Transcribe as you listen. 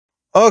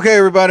Okay,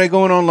 everybody,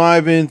 going on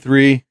live in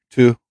 3,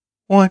 2,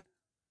 1.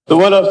 So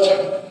what I'm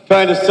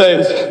trying to say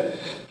is that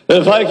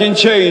if I can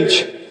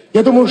change,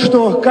 Я думаю,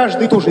 что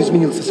каждый тоже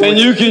изменился and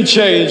сегодня. you can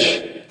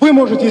change, Вы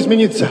можете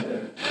измениться.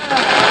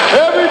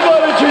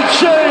 everybody can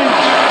change.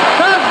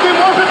 Каждый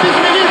может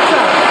измениться.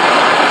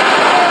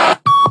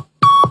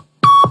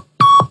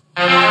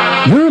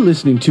 You're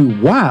listening to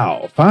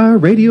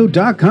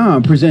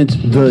WildFireRadio.com presents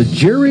the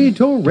Jerry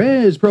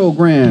Torres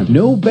program.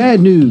 No bad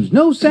news,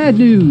 no sad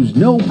news,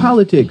 no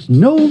politics,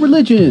 no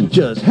religion,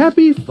 just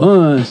happy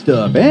fun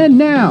stuff. And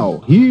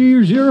now,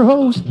 here's your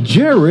host,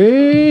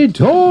 Jerry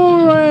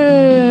Torres.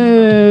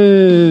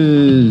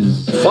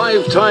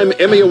 Five-time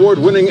Emmy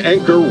Award-winning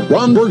anchor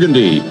Ron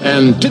Burgundy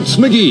and Tits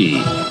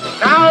McGee.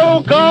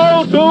 Now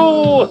go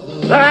do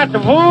that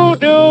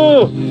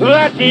voodoo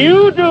that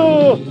you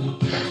do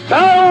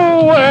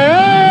so well.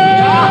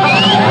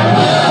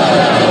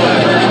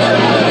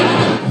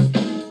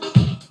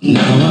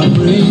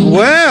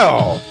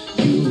 Well,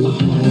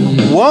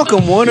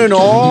 welcome one and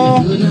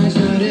all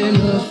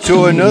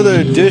to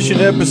another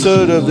edition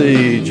episode of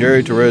the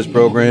Jerry Torres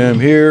program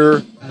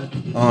here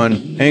on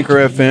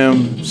Anchor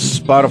FM,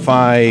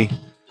 Spotify,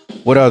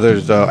 what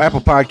others?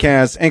 Apple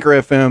Podcasts, Anchor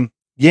FM.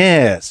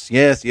 Yes.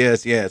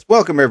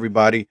 Welcome,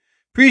 everybody.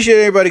 Appreciate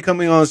everybody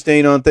coming on,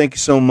 staying on. Thank you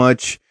so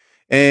much.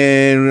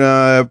 And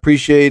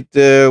appreciate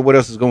what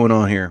else is going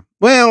on here.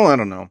 Well, I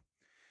don't know.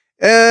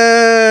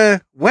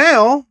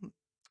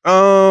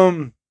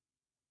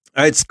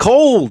 It's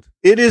cold.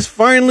 It is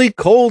finally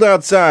cold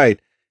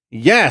outside.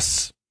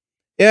 Yes.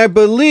 I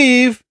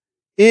believe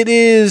it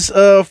is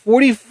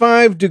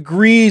 45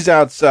 degrees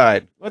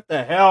outside. What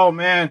the hell,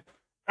 man?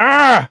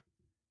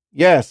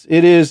 Yes,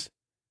 it is.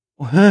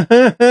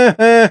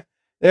 There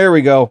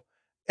we go.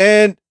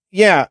 And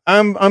yeah,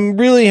 I'm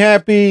really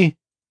happy.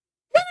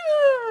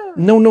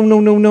 No.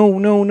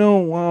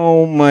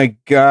 Oh my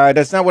God.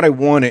 That's not what I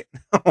wanted.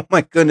 Oh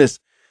my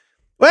goodness.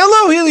 Well,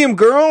 hello, Helium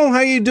Girl.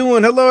 How you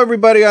doing? Hello,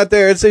 everybody out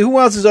there. Let's see who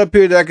else is up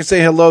here that I can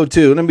say hello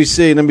to. Let me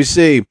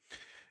see.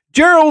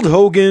 Gerald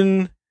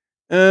Hogan.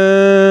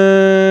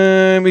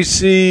 Let me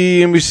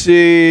see.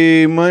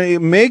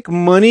 Make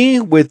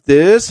money with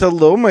this.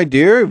 Hello, my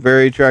dear.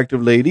 Very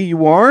attractive lady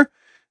you are.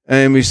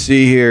 Let me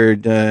see here.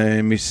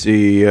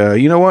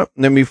 You know what?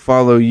 Let me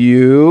follow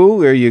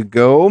you. There you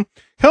go.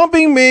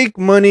 Helping make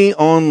money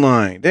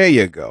online. There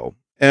you go.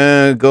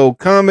 Go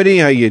Comedy.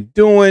 How you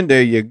doing?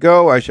 There you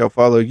go. I shall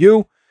follow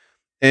you.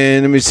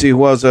 And let me see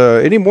who else.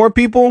 Any more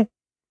people?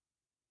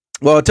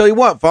 Well, I'll tell you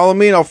what. Follow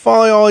me and I'll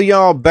follow all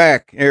y'all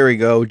back. There we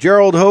go.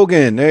 Gerald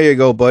Hogan. There you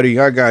go, buddy.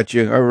 I got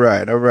you. All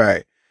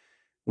right.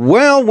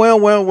 Well.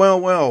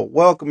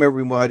 Welcome,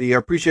 everybody. I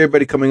appreciate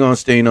everybody coming on,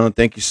 staying on.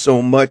 Thank you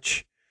so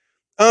much.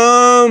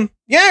 Yeah,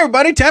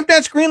 everybody, tap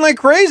that screen like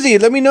crazy.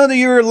 Let me know that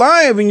you're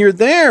alive and you're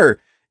there.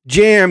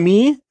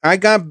 Jamie, I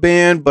got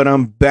banned, but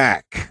I'm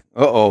back.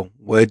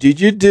 What did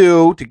you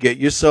do to get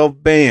yourself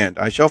banned?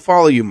 I shall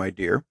follow you, my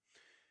dear.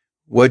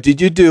 What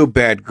did you do,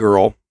 bad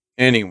girl?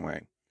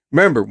 Anyway,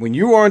 remember, when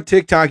you are on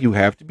TikTok, you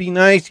have to be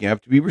nice. You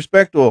have to be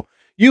respectful.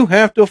 You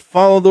have to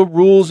follow the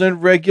rules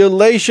and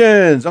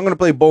regulations. I'm going to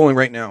play bowling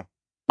right now.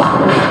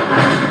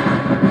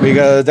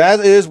 Because that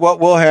is what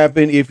will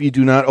happen if you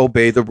do not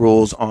obey the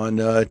rules on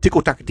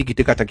tickle-tock.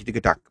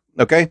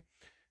 Okay?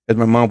 As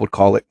my mom would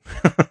call it.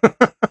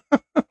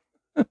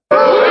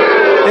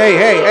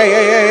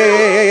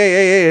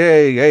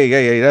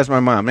 Hey, that's my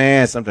mom.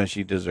 Man, sometimes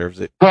she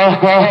deserves it. Well,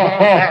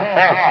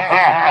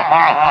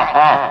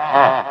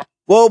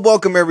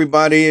 welcome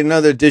everybody.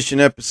 Another edition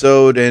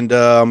episode, and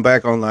I'm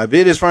back on live.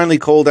 It is finally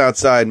cold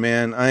outside,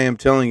 man. I am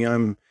telling you,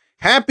 I'm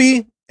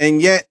happy,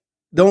 and yet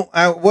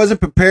I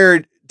wasn't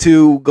prepared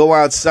to go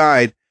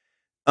outside.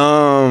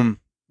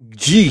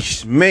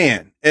 Geez,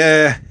 man.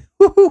 I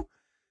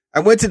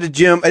went to the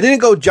gym. I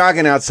didn't go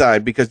jogging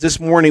outside because this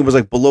morning was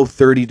like below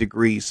 30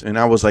 degrees. And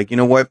I was like, you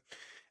know what?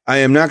 I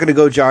am not going to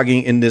go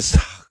jogging in this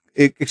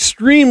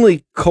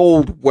extremely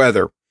cold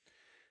weather.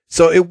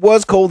 So it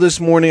was cold this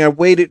morning. I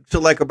waited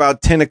till like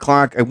about 10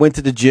 o'clock. I went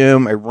to the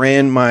gym. I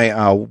ran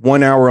my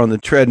 1 hour on the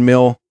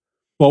treadmill.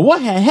 Well,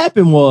 what had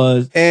happened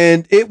was...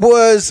 And it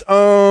was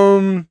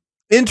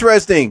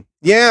interesting.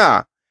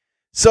 Yeah.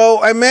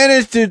 So I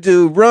managed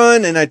to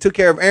run and I took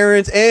care of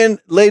errands. And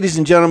ladies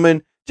and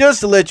gentlemen,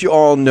 just to let you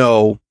all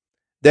know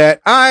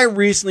that I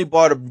recently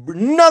bought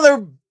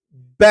another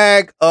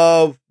bag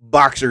of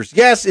boxers.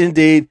 Yes,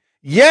 indeed.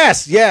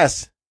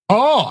 Yes.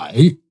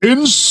 I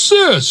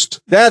insist.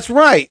 That's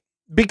right.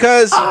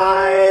 Because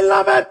I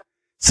love it.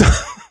 So,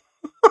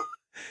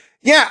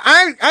 yeah,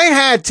 I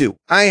had to,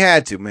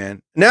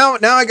 man. Now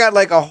I got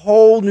like a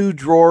whole new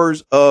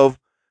drawers of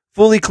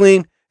fully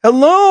clean.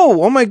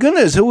 Hello. Oh my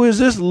goodness. Who is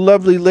this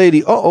lovely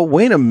lady? Oh,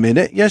 wait a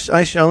minute. Yes,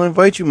 I shall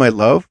invite you, my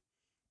love.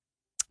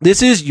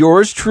 This is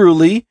yours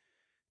truly,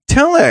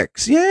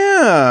 Telex.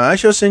 Yeah, I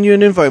shall send you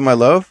an invite, my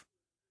love.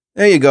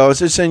 There you go. It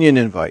says send you an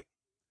invite.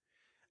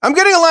 I'm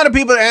getting a lot of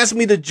people asking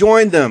me to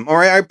join them. All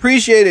right, I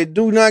appreciate it.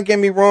 Do not get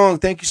me wrong.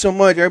 Thank you so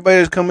much, everybody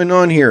that's coming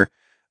on here.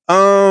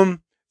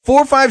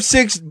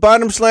 456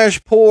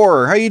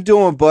 /poor. How you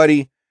doing,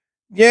 buddy?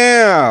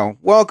 Yeah,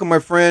 welcome, my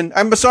friend.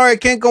 I'm sorry I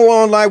can't go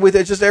on live with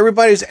it. It's just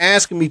everybody's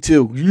asking me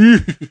to.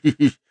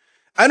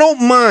 I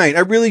don't mind.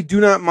 I really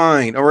do not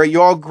mind. All right,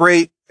 you all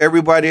great.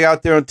 Everybody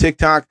out there on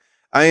TikTok.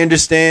 I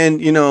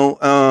understand, you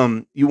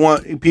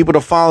want people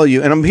to follow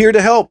you, and I'm here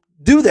to help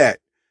do that.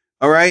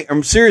 All right,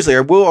 I'm seriously.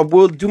 I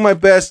will do my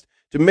best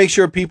to make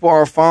sure people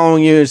are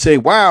following you and say,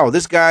 "Wow,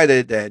 this guy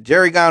that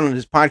Jerry got on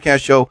his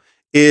podcast show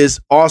is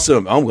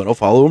awesome. I'm going to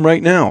follow him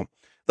right now."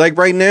 Like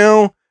right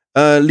now.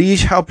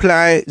 Lige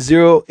Hauply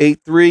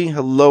 083.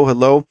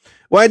 Hello.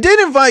 Well, I did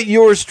invite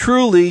yours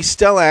truly,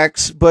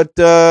 Stellax, but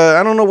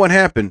I don't know what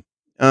happened.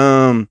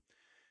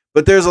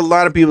 But there's a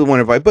lot of people who want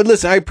to invite. But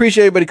listen, I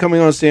appreciate everybody coming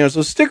on stage,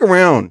 so stick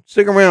around,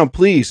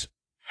 please.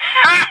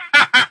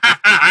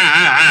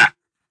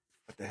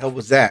 What the hell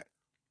was that?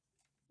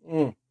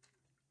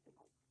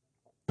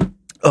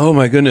 Oh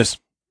my goodness.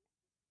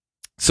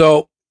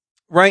 So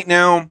right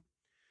now,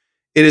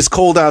 it is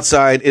cold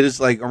outside. It is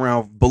like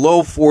around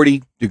below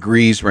 40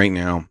 degrees right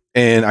now.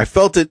 And I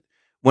felt it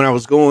when I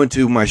was going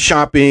to my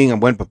shopping. I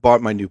went and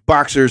bought my new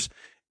boxers.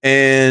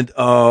 And,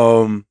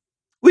 well,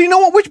 you know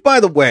what? Which,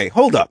 by the way,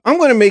 hold up. I'm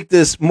going to make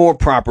this more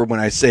proper when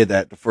I say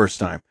that the first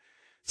time.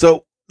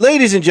 So,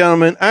 ladies and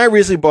gentlemen, I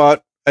recently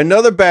bought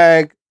another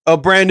bag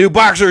of brand new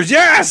boxers.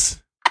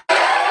 Yes!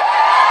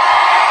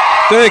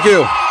 Thank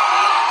you.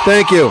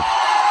 Thank you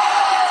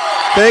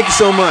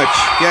so much.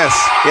 Yes.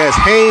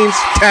 Hanes,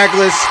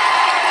 tagless.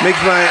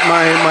 Makes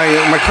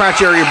my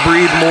crotch area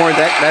breathe more.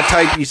 That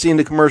type you see in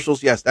the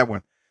commercials. Yes, that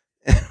one.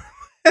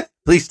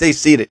 Please stay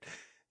seated.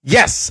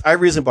 Yes, I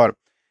recently bought it.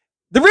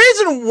 The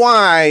reason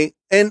why,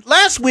 and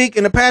last week,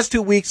 in the past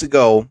 2 weeks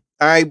ago,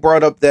 I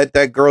brought up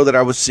that girl that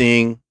I was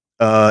seeing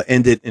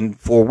ended in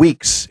 4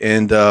 weeks,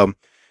 and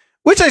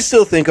which I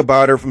still think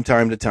about her from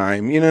time to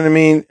time. You know what I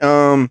mean?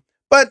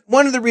 But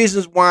one of the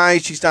reasons why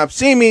she stopped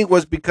seeing me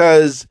was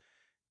because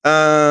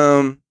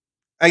I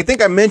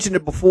think I mentioned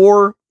it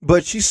before,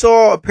 but she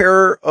saw a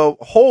pair of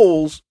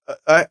holes,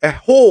 a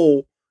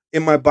hole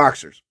in my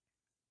boxers.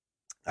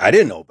 I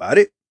didn't know about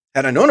it.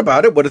 Had I known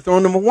about it, would have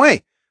thrown them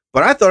away.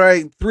 But I thought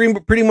I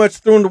pretty much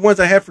threw the ones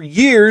I had for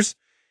years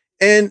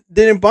and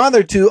didn't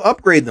bother to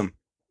upgrade them,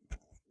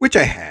 which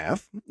I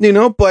have,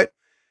 but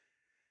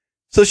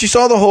so she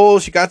saw the hole.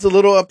 She got a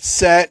little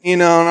upset,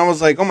 and I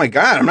was like, oh my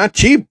God, I'm not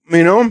cheap.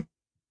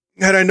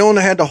 Had I known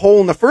I had the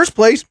hole in the first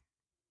place,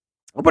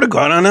 I would have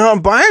gone on out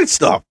and buying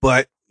stuff,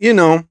 but it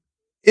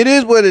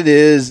is what it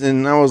is.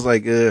 And I was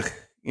like, ugh,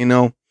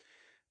 who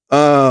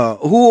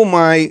am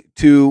I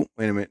to,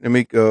 wait a minute, let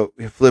me go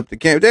flip the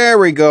camera. There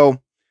we go.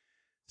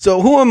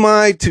 So who am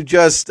I to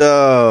just,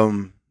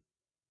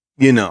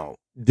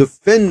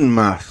 defend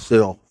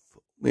myself,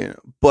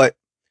 but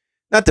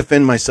not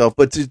defend myself,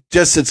 but to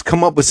just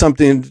come up with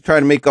something to try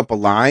to make up a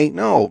lie.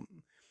 No.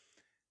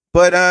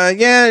 But,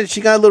 yeah,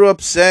 she got a little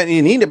upset.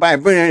 You need to buy a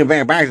brand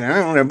new box. I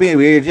don't want to be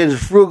you're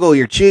just frugal.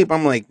 You're cheap.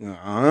 I'm like,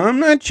 I'm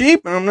not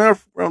cheap. And I'm not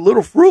a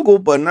little frugal,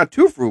 but not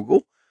too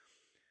frugal.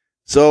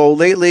 So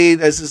lately,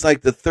 this is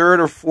like the third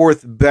or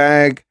fourth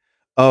bag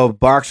of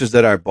boxers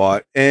that I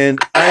bought. And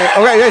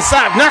okay,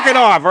 stop. Knock it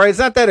off. All right. It's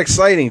not that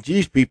exciting.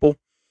 Jeez, people.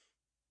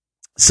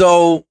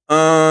 So,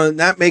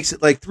 that makes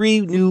it like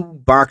 3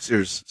 new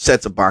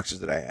sets of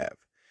boxers that I have.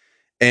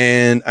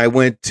 And I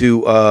went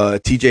to,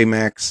 TJ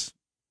Maxx.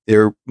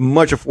 They're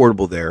much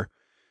affordable there.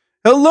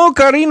 Hello,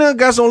 Karina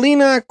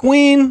Gasolina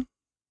Queen.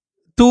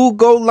 To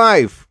go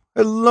live.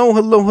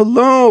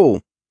 Hello.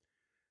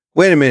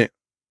 Wait a minute.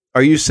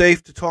 Are you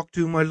safe to talk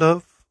to, my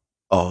love?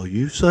 Are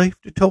you safe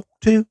to talk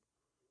to?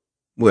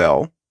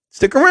 Well,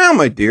 stick around,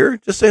 my dear.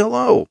 Just say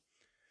hello.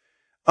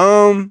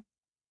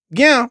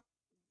 Yeah.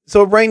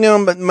 So right now,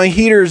 my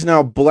heater is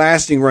now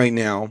blasting right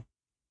now.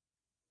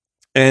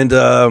 And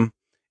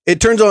it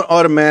turns on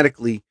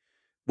automatically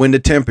when the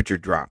temperature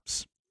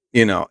drops.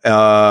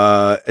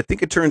 I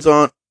think it turns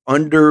on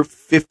under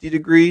 50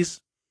 degrees.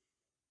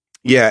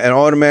 Yeah, it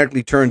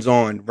automatically turns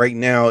on. Right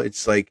now,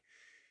 it's like,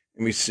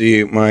 let me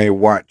see my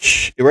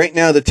watch. Right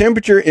now, the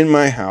temperature in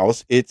my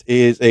house, it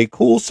is a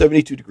cool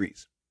 72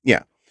 degrees.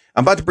 Yeah,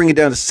 I'm about to bring it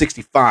down to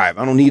 65.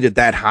 I don't need it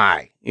that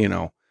high,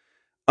 Yeah,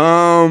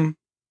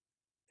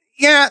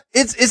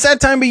 it's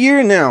that time of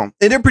year now.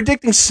 And they're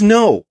predicting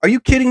snow. Are you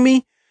kidding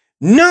me?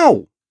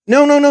 No,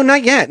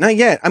 not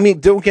yet. I mean,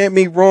 don't get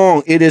me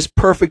wrong. It is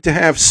perfect to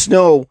have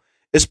snow,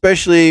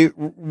 especially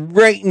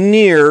right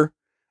near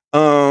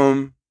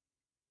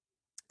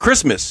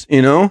Christmas,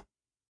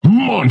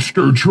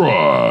 Monster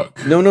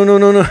truck. No,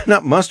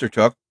 not monster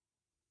truck.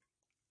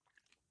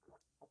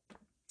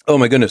 Oh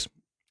my goodness.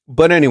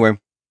 But anyway.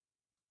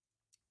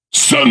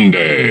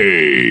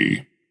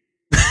 Sunday.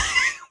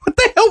 What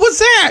the hell was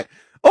that?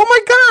 Oh my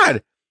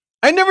God.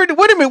 Wait a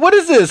minute, what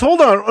is this?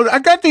 Hold on. I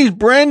got these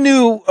brand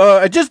new,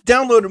 I just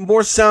downloaded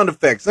more sound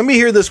effects. Let me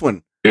hear this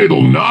one.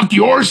 It'll knock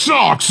your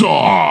socks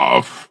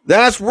off.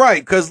 That's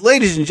right, because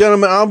ladies and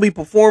gentlemen, I'll be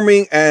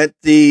performing at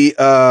the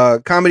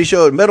comedy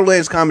show at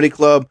Meadowlands Comedy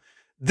Club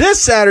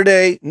this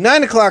Saturday,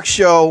 9 o'clock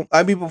show.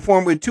 I'll be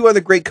performing with 2 other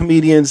great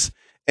comedians,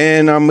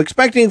 And I'm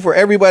expecting for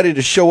everybody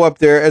to show up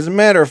there. As a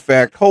matter of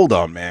fact, hold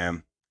on,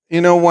 man.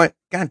 You know what?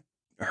 God,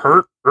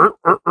 hurt.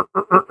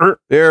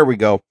 There we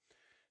go.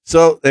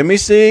 So let me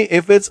see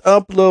if it's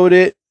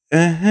uploaded.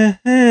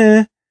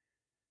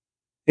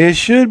 It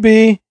should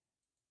be.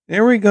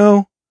 There we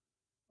go.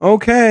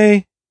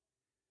 Okay.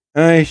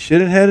 I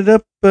should have had it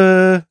up.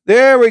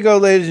 There we go,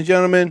 ladies and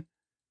gentlemen.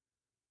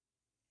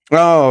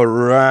 All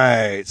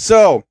right.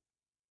 So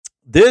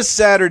this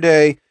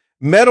Saturday,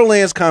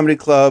 Meadowlands Comedy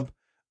Club,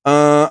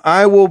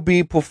 I will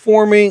be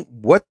performing.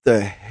 What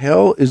the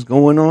hell is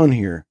going on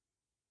here?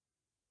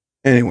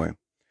 Anyway,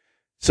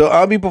 so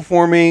I'll be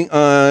performing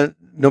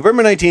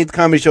November 19th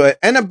comedy show at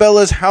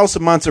Annabella's House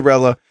of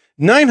Mozzarella,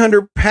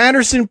 900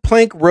 Patterson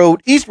Plank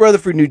Road, East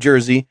Rutherford, New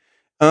Jersey.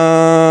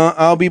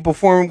 I'll be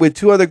performing with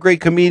two other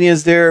great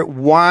comedians there.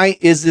 Why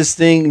is this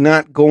thing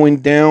not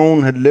going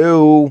down?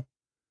 Hello.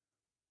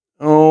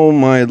 Oh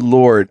my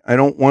Lord. I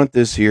don't want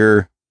this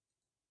here.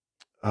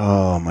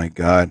 Oh my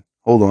God.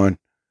 Hold on.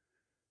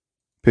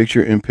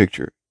 Picture in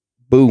picture.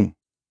 Boom.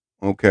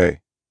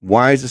 Okay.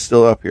 Why is it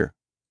still up here?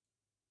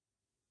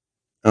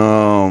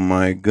 Oh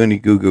my goody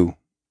goo goo.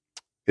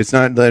 It's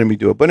not letting me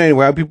do it. But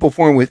anyway, I'll be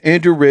performing with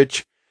Andrew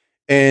Rich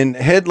and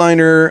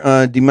headliner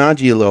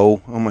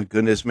DiMaggio. Oh my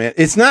goodness, man.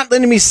 It's not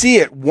letting me see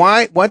it.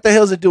 Why? What the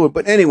hell is it doing?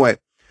 But anyway,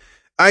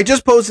 I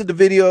just posted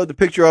the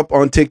picture up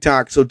on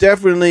TikTok. So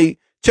definitely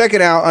check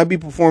it out. I'll be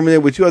performing there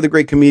with two other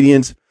great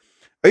comedians.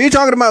 Are you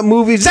talking about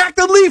movies? Zach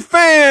the Leaf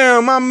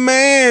fam, my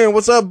man.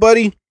 What's up,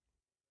 buddy?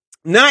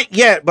 Not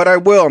yet, but I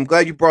will. I'm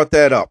glad you brought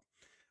that up.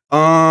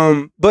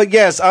 But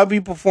yes, I'll be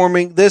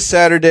performing this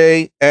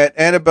Saturday at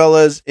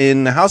Annabella's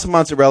in the House of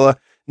Mozzarella,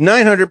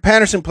 900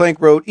 Patterson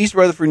Plank Road, East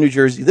Rutherford, New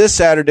Jersey. This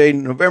Saturday,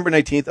 November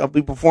 19th, I'll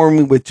be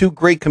performing with two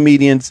great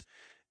comedians.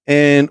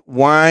 And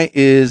why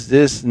is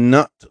this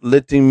not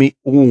letting me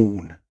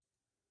own?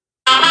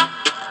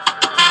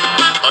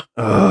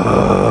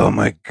 Oh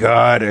my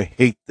God, I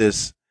hate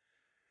this.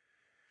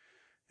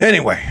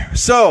 Anyway,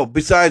 so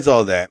besides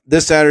all that,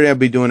 this Saturday I'll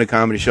be doing a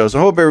comedy show. So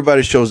I hope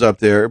everybody shows up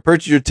there.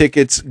 Purchase your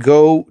tickets.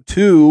 Go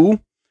to,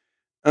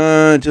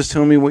 just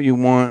tell me what you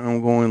want.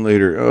 I'm going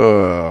later.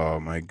 Oh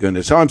my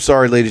goodness. Oh, I'm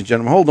sorry, ladies and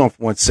gentlemen. Hold on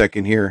for 1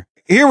 second here.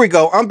 Here we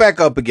go. I'm back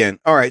up again.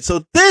 All right.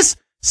 So this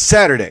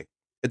Saturday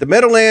at the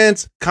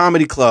Meadowlands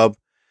Comedy Club,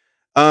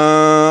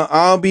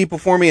 I'll be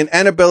performing in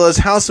Annabella's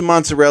House of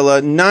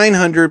Mozzarella,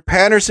 900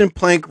 Patterson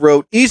Plank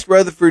Road, East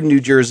Rutherford,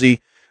 New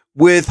Jersey,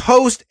 with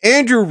host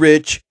Andrew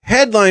Rich,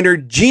 headliner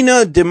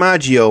Gina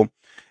DiMaggio,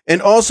 and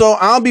also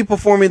I'll be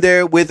performing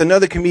there with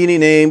another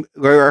comedian named,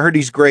 I heard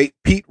he's great,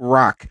 Pete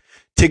Rock.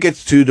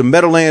 Tickets to the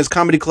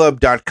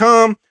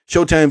MeadowlandsComedyClub.com.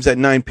 Showtime's at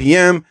 9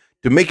 p.m.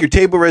 To make your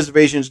table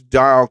reservations,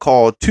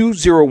 call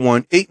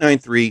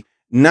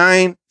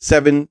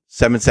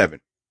 201-893-9777.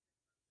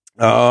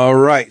 All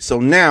right, so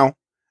now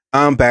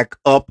I'm back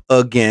up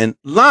again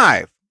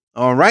live.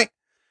 All right.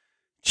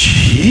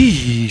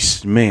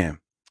 Jeez, man.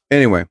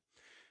 Anyway.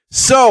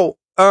 So,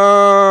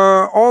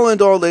 all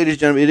in all, ladies and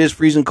gentlemen, it is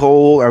freezing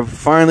cold. I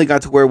finally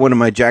got to wear one of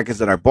my jackets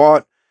that I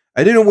bought.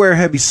 I didn't wear a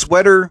heavy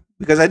sweater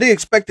because I didn't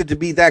expect it to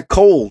be that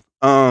cold.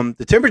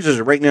 The temperatures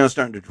are right now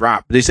starting to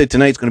drop. They say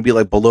tonight's going to be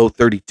like below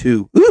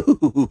 32.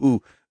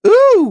 Ooh,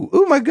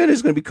 my goodness,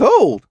 it's going to be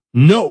cold.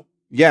 No.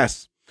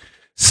 Yes.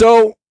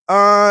 So,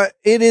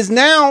 it is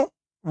now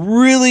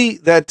really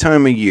that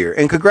time of year.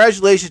 And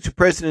congratulations to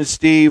President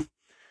Steve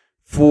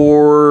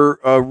for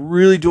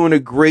really doing a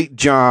great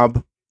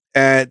job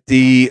at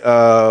the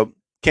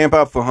Camp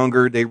Out for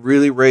Hunger. They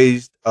really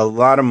raised a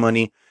lot of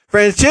money.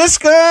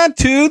 Francesca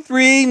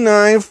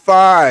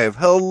 2395.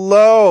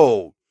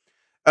 Hello.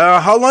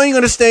 How long are you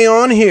going to stay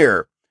on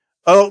here?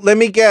 Oh, let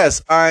me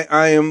guess.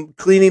 I am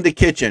cleaning the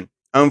kitchen.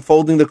 I'm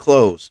folding the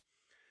clothes.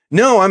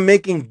 No, I'm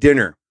making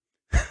dinner.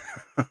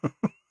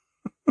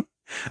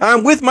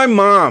 I'm with my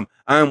mom.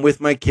 I'm with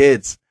my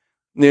kids.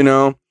 You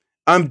know,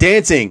 I'm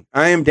dancing.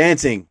 I am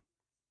dancing.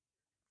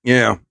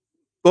 Yeah.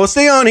 Well,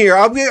 stay on here.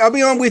 I'll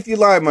be on with you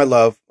live, my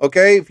love.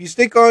 Okay. If you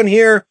stick on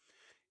here,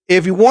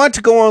 if you want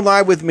to go on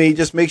live with me,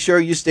 just make sure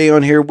you stay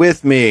on here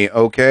with me.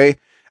 Okay.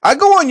 I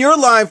go on your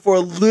live for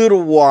a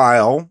little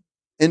while.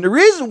 And the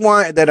reason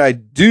why that I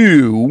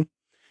do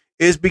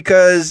is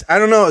because, I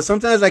don't know,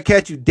 sometimes I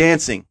catch you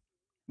dancing.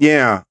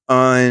 Yeah.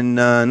 And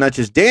not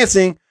just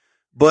dancing,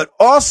 but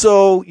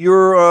also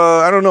you're,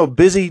 I don't know,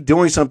 busy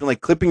doing something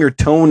like clipping your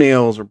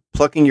toenails or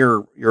plucking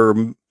your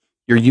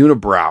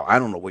unibrow. I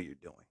don't know what you're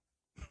doing.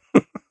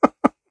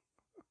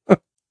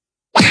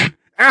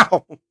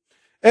 Ow.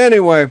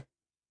 Anyway,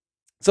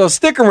 so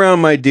stick around,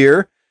 my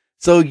dear.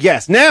 So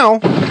yes, now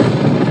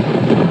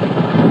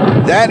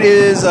that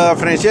is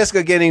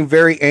Francesca getting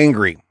very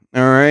angry.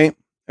 All right.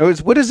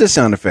 What is this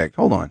sound effect?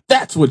 Hold on.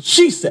 That's what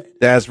she said.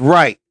 That's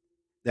right.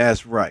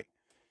 That's right.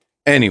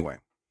 Anyway.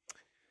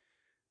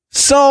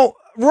 So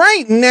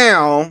right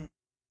now,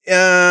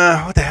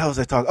 what the hell is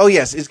I talking? Oh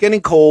yes, it's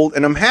getting cold,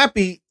 and I'm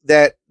happy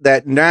that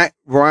not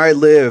where I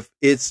live,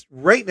 it's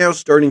right now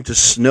starting to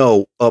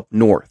snow up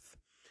north.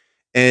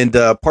 And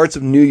parts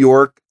of New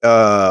York,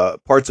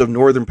 parts of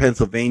northern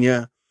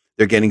Pennsylvania,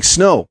 they're getting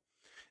snow.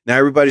 Now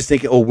everybody's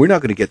thinking, oh, we're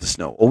not going to get the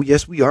snow. Oh,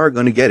 yes, we are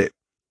going to get it.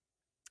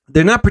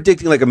 They're not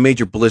predicting like a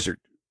major blizzard,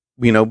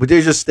 but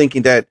they're just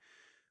thinking that,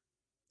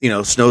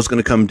 snow's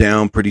going to come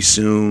down pretty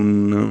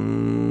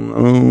soon.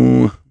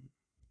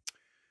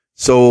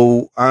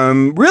 So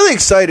I'm really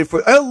excited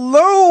for,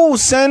 hello,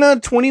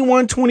 Santa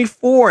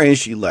 2124. And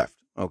she left.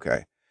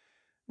 Okay.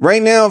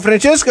 Right now,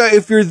 Francesca,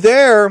 if you're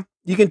there,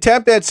 you can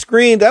tap that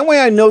screen. That way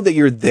I know that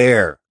you're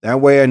there.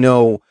 That way I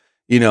know,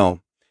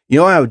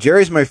 how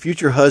Jerry's my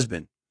future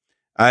husband.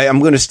 I'm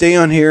going to stay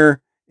on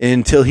here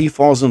until he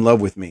falls in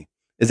love with me.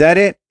 Is that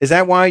it? Is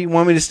that why you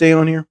want me to stay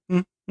on here?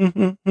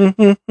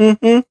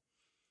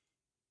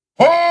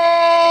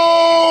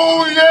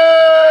 Oh,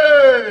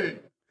 yay!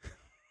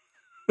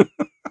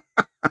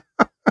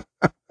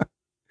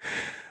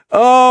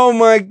 Oh,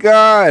 my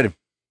God.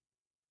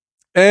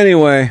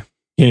 Anyway.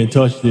 Can't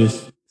touch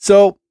this.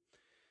 So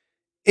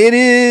it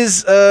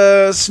is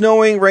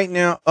snowing right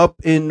now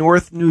up in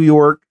North New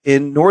York,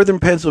 in northern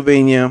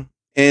Pennsylvania,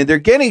 and they're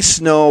getting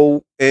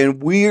snow,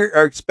 and we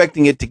are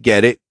expecting it to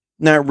get it.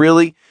 Not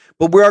really,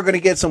 but we are going to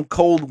get some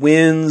cold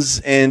winds,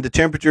 and the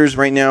temperatures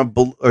right now,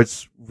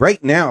 it's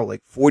right now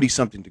like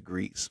 40-something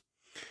degrees.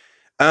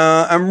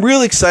 I'm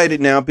really excited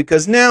now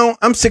because now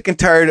I'm sick and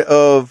tired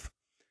of,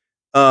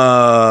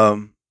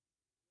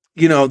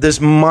 this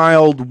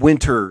mild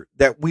winter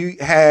that we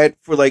had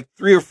for like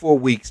 3 or 4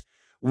 weeks.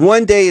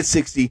 One day it's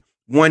 60,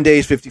 one day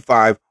is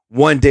 55,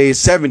 one day is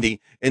 70.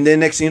 And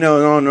then next thing you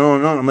know,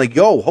 no. I'm like,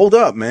 yo, hold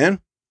up,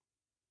 man.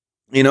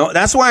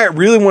 That's why I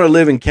really want to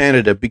live in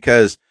Canada,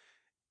 because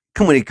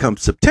when it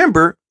comes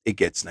September, it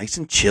gets nice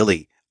and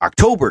chilly.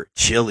 October,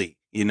 chilly,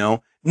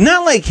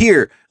 Not like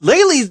here.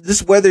 Lately,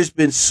 this weather's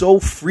been so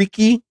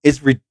freaky.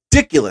 It's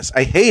ridiculous.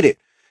 I hate it.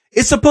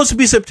 It's supposed to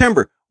be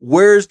September.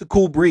 Where's the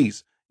cool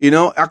breeze?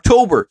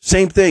 October,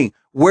 same thing.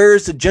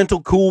 Where's the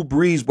gentle, cool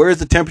breeze? Where's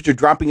the temperature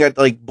dropping at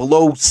like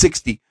below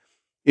 60?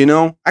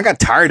 I got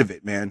tired of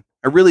it, man.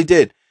 I really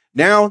did.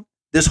 Now,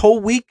 this whole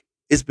week,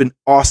 it's been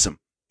awesome.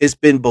 It's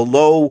been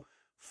below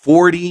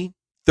 40,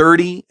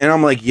 30. And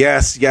I'm like,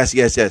 yes.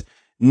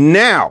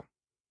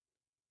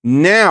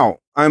 Now,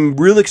 I'm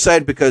really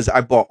excited because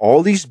I bought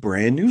all these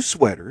brand new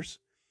sweaters.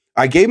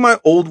 I gave my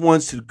old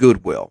ones to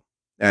Goodwill.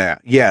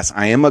 Yes,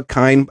 I am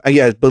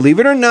believe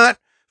it or not,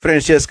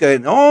 Francesca,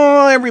 and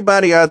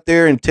everybody out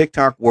there in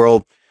TikTok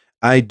world,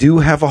 I do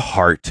have a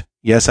heart.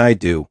 Yes, I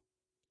do.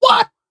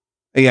 What?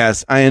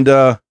 Yes,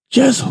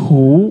 just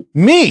who?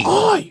 Me.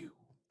 Are you?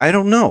 I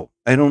don't know.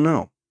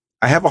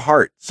 I have a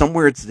heart.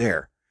 Somewhere it's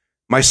there.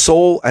 My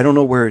soul, I don't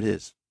know where it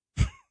is.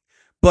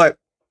 But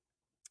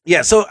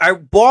yeah, so I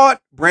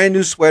bought brand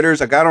new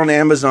sweaters. I got on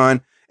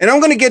Amazon, and I'm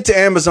going to get to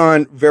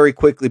Amazon very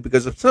quickly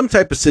because of some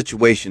type of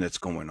situation that's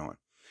going on.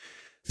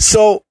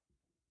 So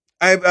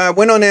I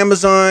went on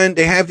Amazon.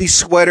 They have these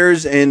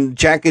sweaters and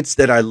jackets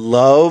that I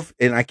love,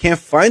 and I can't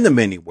find them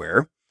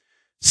anywhere.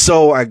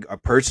 So I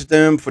purchased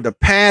them for the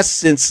past,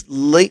 since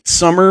late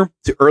summer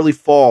to early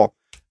fall.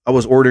 I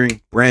was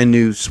ordering brand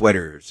new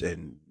sweaters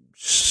and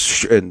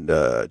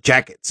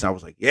jackets. And I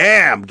was like,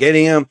 yeah, I'm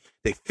getting them.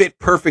 They fit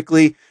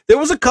perfectly. There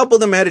was a couple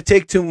of them I had to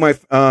take to my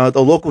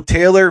the local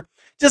tailor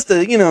just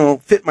to,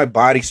 fit my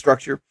body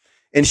structure.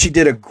 And she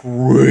did a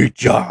great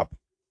job.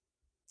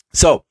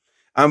 So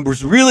I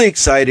was really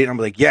excited. I'm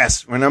like,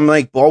 yes. And I'm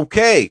like,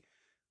 okay,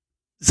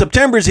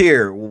 September's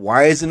here.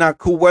 Why is it not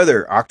cool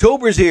weather?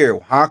 October's here.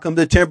 How come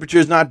the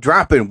temperature's not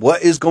dropping?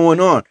 What is going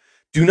on?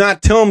 Do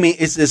not tell me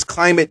it's this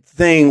climate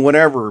thing,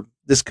 whatever,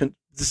 this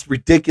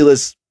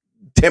ridiculous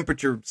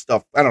temperature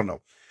stuff. I don't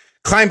know.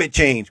 Climate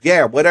change.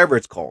 Yeah, whatever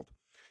it's called.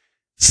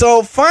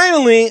 So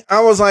finally,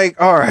 I was like,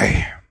 all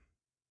right.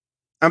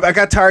 I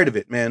got tired of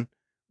it, man.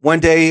 One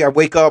day I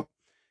wake up,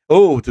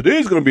 oh,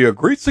 today's going to be a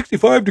great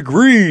 65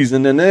 degrees.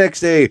 And then the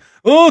next day,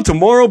 oh,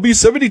 tomorrow will be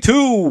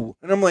 72.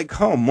 And I'm like,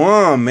 come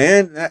on,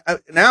 man.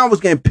 Now I was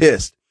getting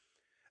pissed.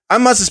 I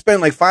must have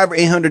spent like $500 or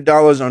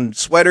 $800 on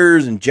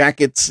sweaters and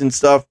jackets and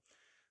stuff.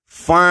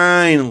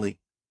 Finally,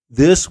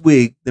 this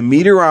week, the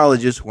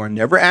meteorologists, who are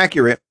never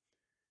accurate,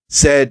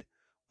 said,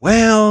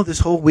 well, this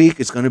whole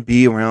week is going to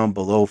be around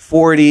below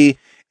 40.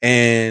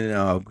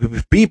 And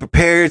be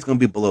prepared. It's going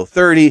to be below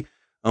 30.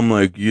 I'm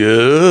like,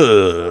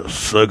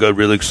 yes, I got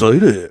really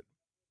excited.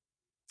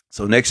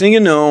 So next thing you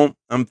know,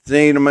 I'm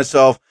thinking to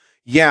myself,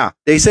 yeah,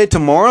 they said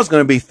tomorrow's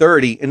going to be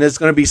 30 and it's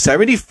going to be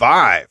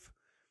 75.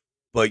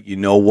 But you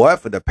know what?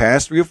 For the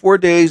past 3 or 4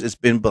 days, it's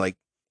been like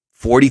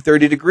 40,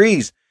 30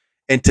 degrees.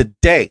 And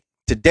today,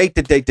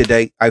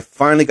 I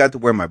finally got to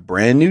wear my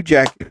brand new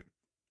jacket.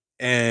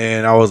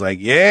 And I was like,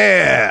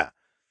 yeah,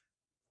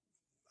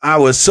 I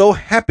was so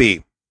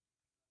happy.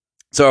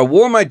 So I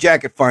wore my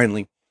jacket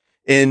finally.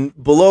 In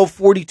below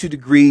 42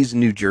 degrees in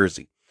New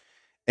Jersey.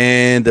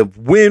 And the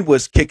wind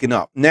was kicking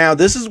up. Now,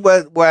 this is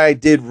what I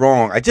did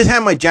wrong. I just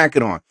had my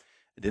jacket on.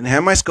 I didn't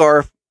have my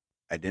scarf.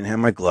 I didn't have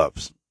my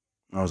gloves.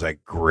 I was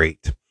like,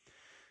 great.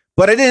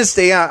 But I didn't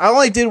stay out. All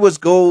I did was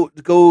go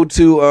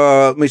to,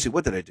 let me see,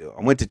 what did I do?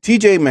 I went to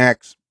TJ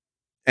Maxx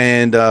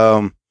and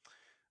I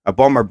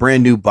bought my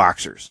brand new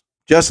boxers.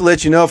 Just to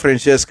let you know,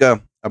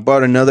 Francesca, I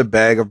bought another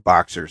bag of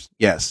boxers.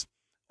 Yes.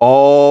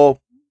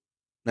 All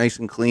nice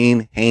and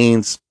clean.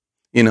 Hanes,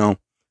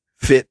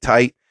 fit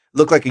tight.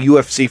 Look like a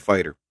UFC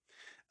fighter.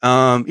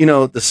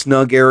 The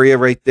snug area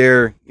right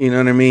there. You know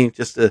what I mean?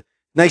 Just a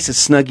nice and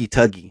snuggy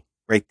tuggy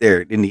right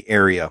there in the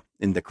area,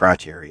 in the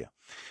crotch area.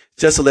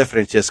 Just to let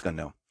Francesca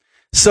know.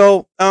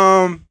 So,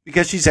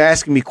 because she's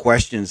asking me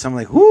questions, I'm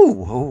like, ooh,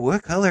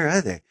 what color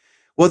are they?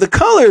 Well, the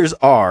colors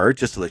are,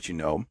 just to let you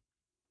know,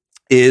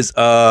 is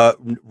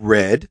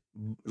red,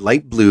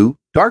 light blue,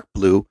 dark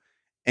blue,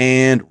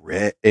 and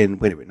red. And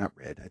wait a minute, not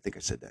red. I think I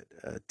said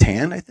that.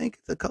 Tan, I think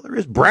the color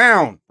is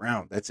brown.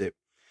 Brown, that's it.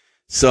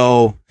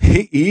 So,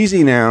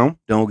 easy now.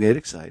 Don't get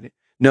excited.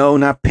 No,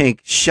 not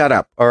pink. Shut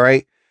up, all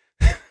right?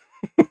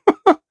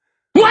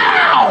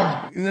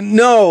 Wow!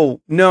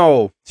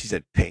 No. She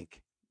said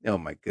pink. Oh,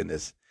 my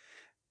goodness.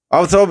 I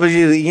was hoping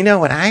you know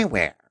what I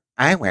wear?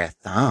 I wear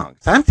thongs.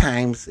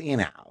 Sometimes,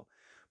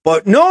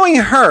 But knowing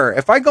her,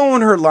 if I go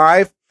on her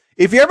live,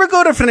 if you ever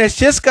go to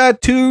Francesca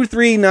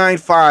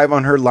 2395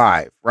 on her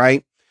live,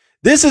 right?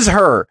 This is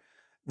her.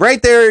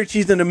 Right there,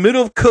 she's in the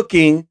middle of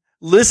cooking,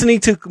 listening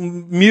to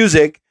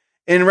music,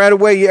 and right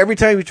away, every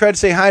time you try to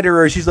say hi to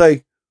her, she's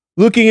like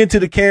looking into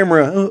the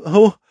camera.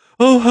 Oh,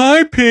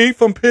 hi, Pete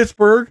from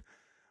Pittsburgh.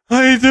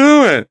 How you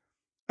doing?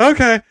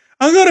 Okay,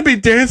 I'm going to be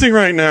dancing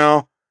right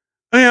now.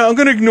 Oh, yeah, I'm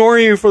going to ignore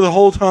you for the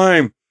whole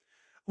time.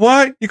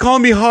 What? You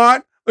calling me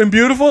hot and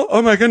beautiful?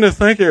 Oh, my goodness,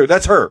 thank you.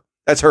 That's her.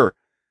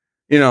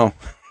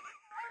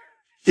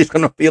 She's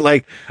going to be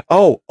like,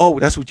 oh,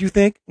 that's what you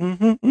think?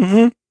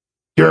 Mm-hmm.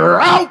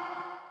 You're out!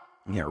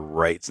 Yeah,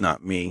 right. It's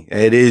not me.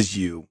 It is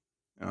you.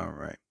 All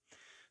right.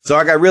 So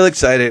I got real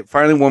excited.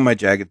 Finally wore my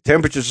jacket.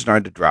 Temperatures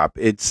started to drop.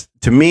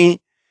 To me,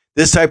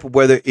 this type of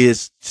weather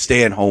is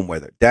stay-at-home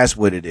weather. That's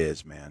what it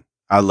is, man.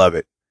 I love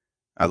it.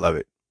 I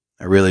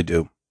really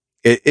do.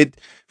 It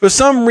for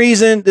some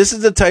reason, this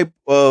is the type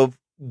of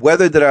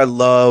weather that I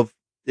love,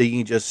 that you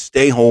can just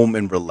stay home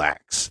and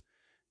relax.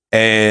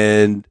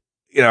 And,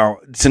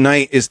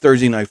 tonight is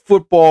Thursday night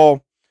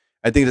football.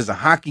 I think there's a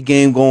hockey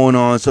game going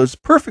on. So it's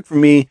perfect for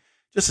me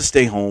just to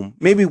stay home,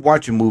 maybe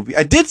watch a movie.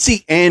 I did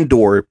see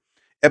Andor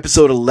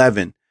episode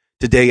 11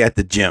 today at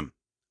the gym.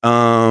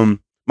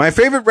 My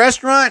favorite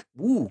restaurant?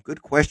 Ooh,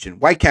 good question.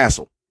 White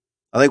Castle.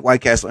 I like White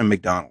Castle and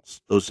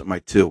McDonald's. Those are my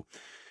two.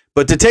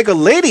 But to take a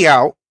lady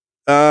out,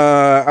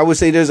 I would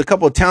say there's a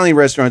couple of Italian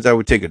restaurants I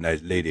would take a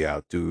nice lady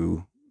out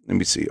to. Let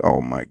me see.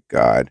 Oh, my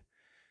God.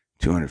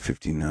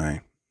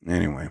 $259.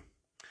 Anyway.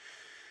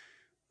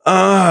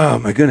 Oh,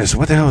 my goodness.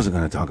 What the hell was I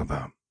going to talk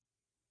about?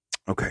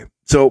 Okay.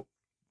 So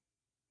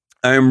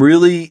I'm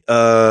really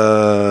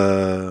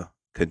content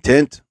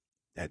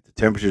that the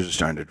temperatures are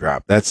starting to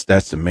drop. That's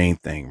the main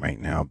thing right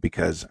now,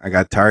 because I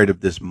got tired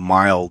of this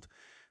mild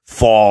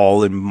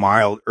fall and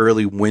mild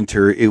early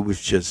winter. It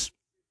was just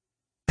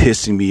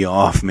pissing me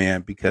off,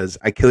 man, because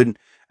I couldn't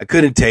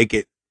take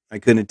it.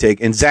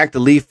 And Zach the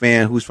Leaf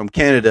fan, who's from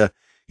Canada,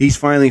 he's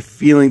finally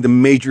feeling the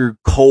major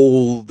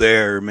cold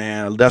there,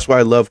 man. That's why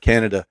I love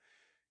Canada.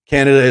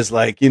 Canada is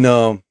like,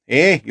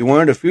 hey, you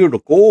wanted to feel the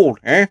cold,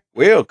 eh?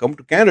 Well, come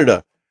to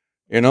Canada.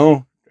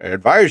 I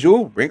advise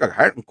you, bring a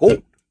hot and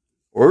cold.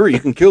 Or you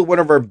can kill one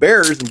of our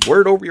bears and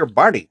wear it over your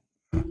body.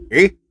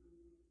 Eh?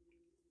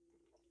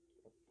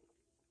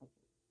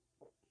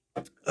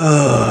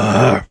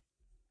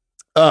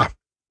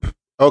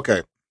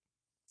 Okay.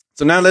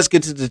 So now let's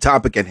get to the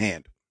topic at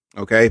hand.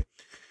 Okay.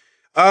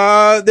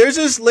 There's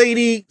this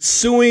lady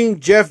suing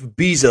Jeff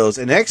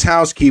Bezos, an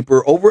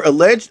ex-housekeeper, over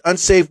alleged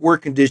unsafe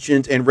work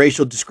conditions and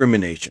racial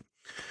discrimination.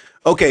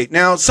 Okay.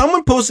 Now,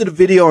 someone posted a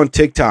video on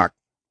TikTok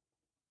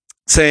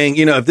saying,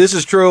 if this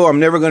is true, I'm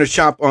never going to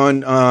shop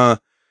on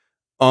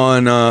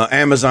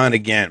Amazon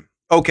again.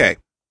 Okay.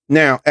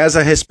 Now, as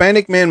a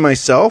Hispanic man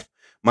myself,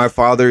 my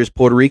father is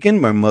Puerto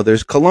Rican, my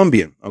mother's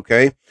Colombian.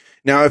 Okay.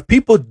 Now, if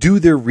people do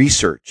their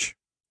research,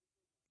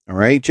 all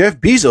right, Jeff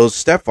Bezos'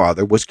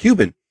 stepfather was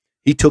Cuban.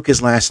 He took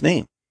his last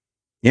name.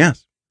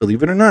 Yes,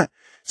 believe it or not.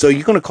 So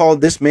you're going to call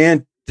this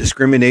man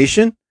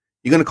discrimination?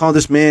 You're going to call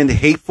this man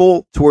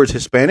hateful towards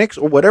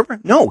Hispanics or whatever?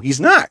 No, he's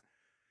not.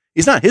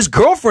 He's not. His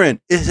girlfriend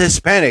is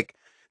Hispanic.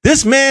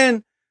 This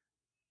man,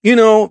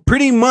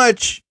 pretty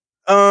much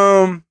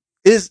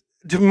is,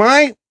 to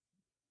my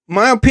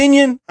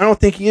opinion, I don't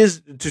think he is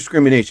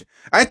discrimination.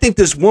 I think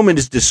this woman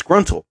is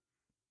disgruntled.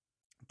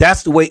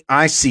 That's the way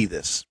I see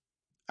this.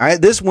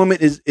 This woman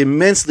is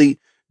immensely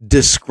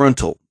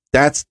disgruntled.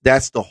 That's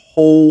the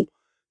whole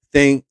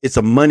thing. It's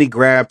a money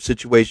grab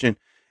situation.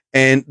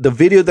 And the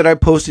video that I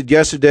posted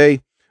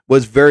yesterday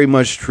was very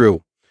much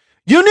true.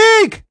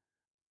 Unique!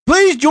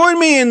 Please join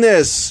me in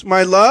this,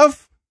 my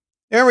love.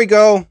 There we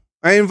go.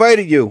 I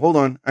invited you. Hold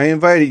on. I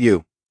invited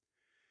you.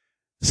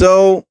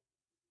 So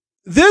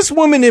this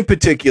woman in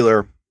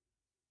particular,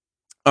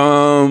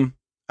 I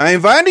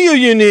invited you,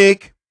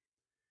 Unique.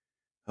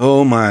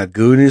 Oh my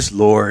goodness,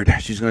 Lord.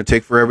 She's going to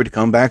take forever to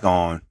come back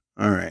on.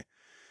 All right.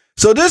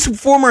 So this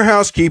former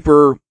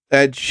housekeeper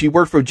that she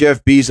worked for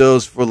Jeff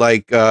Bezos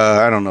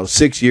for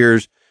 6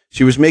 years.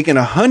 She was making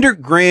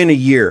 $100,000 a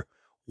year.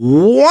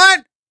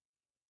 What?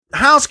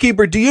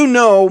 housekeeper do you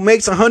know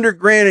makes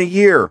 $100,000 a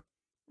year?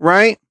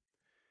 Right?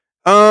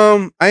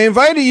 I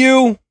invited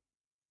you.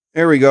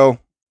 There we go.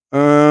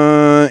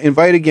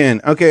 Invite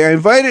again. Okay, I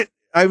invited.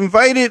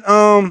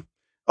 Oh,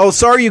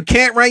 sorry, you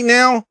can't right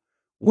now.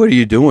 What are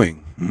you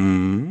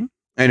doing?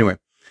 Anyway,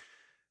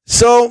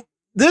 so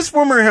this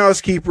former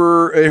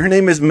housekeeper, her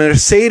name is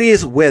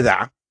Mercedes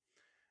Weda,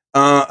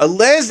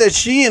 alleged that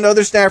she and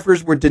other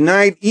staffers were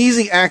denied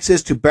easy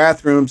access to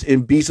bathrooms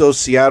in Bezos'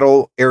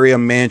 Seattle area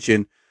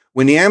mansion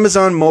when the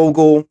Amazon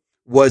mogul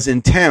was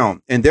in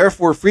town, and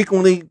therefore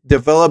frequently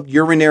developed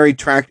urinary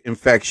tract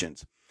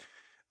infections.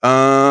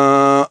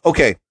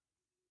 Okay.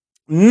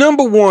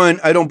 Number one,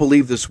 I don't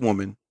believe this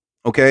woman.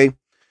 Okay.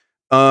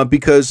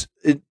 Because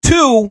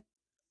two,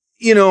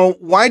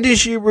 why did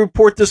she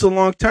report this a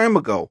long time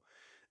ago?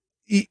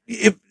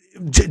 If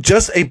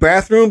just a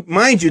bathroom,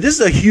 mind you, this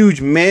is a huge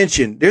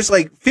mansion. There's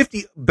like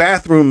 50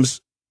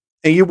 bathrooms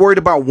and you're worried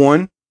about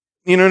one.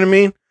 You know what I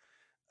mean?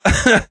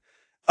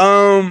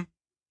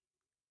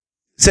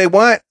 Say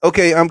what?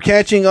 Okay. I'm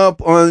catching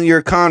up on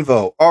your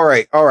convo. All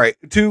right.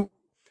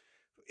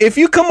 If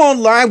you come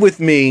on live with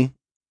me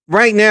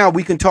right now,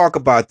 we can talk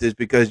about this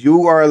because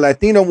you are a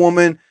Latina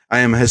woman. I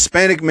am a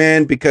Hispanic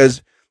man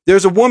because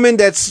there's a woman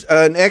that's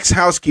an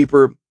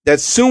ex-housekeeper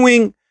that's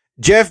suing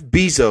Jeff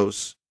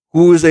Bezos,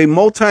 who is a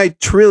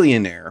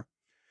multi-trillionaire,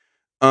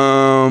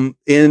 and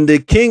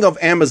the king of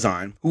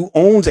Amazon, who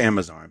owns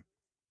Amazon,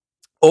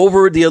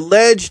 over the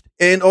alleged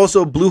and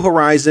also Blue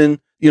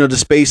Horizon, the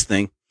space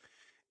thing.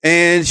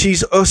 And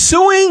she's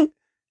suing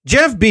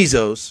Jeff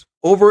Bezos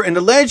over an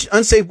alleged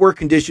unsafe work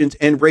conditions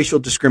and racial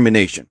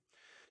discrimination.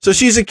 So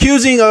she's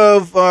accusing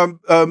of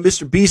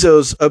Mr.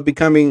 Bezos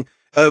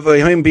of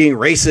him being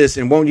racist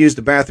and won't use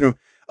the bathroom.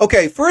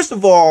 Okay, first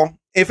of all,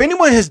 if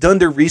anyone has done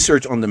their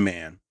research on the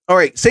man, all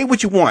right, say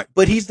what you want,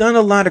 but he's done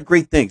a lot of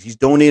great things. He's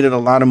donated a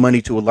lot of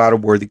money to a lot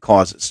of worthy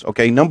causes.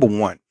 Okay, number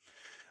one.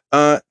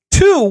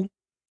 Two,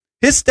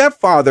 his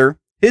stepfather,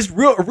 his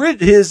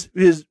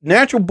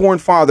natural born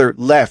father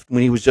left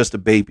when he was just a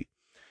baby.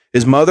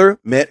 His mother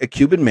met a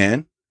Cuban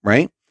man,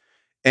 right?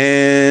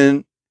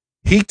 And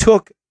he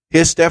took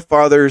his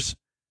stepfather's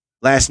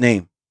last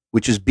name,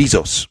 which is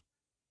Bezos,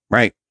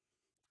 right?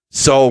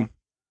 So,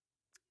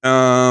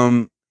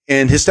 and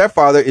his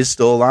stepfather is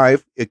still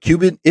alive, a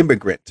Cuban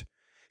immigrant.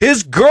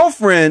 His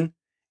girlfriend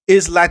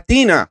is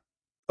Latina,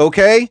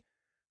 okay?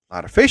 A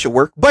lot of facial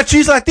work, but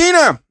she's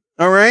Latina,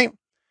 all right?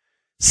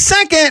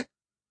 Second,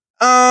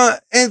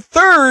 and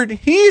third,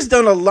 he's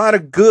done a lot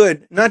of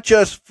good, not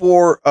just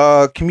for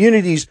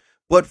communities,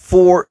 but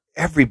for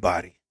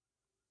everybody,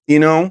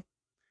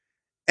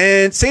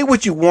 And say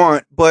what you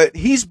want, but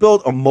he's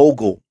built a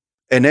mogul,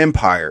 an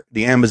empire,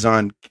 the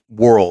Amazon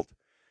world.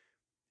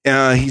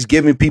 He's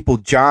giving people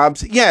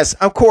jobs. Yes,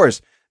 of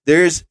course,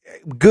 there's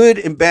good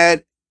and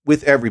bad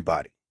with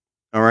everybody,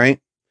 all right?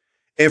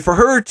 And for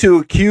her to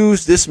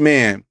accuse this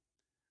man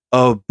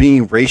of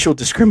being racial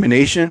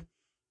discrimination,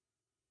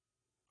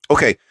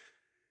 okay,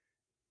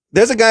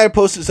 there's a guy that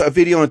posted a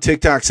video on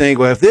TikTok saying,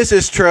 well, if this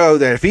is true,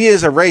 that if he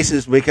is a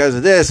racist because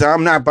of this,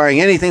 I'm not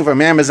buying anything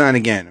from Amazon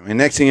again. And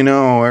next thing you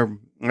know,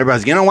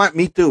 everybody's, you know what,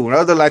 me too. And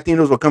other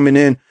Latinos were coming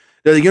in.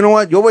 They're like, you know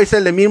what, yo voy a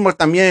hacer lo mismo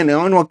también.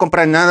 No voy a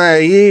comprar nada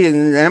ahí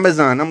en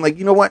Amazon. I'm like,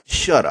 you know what,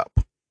 shut up.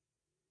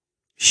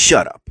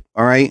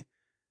 All right?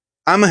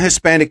 I'm a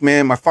Hispanic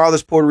man. My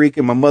father's Puerto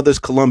Rican. My mother's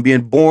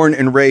Colombian, born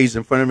and raised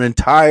in front of an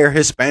entire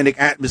Hispanic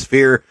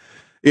atmosphere.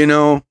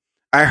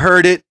 I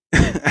heard it.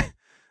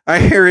 I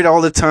hear it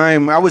all the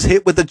time. I was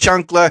hit with a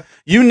chancla.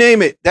 You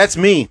name it. That's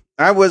me.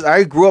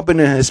 I grew up in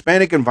a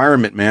Hispanic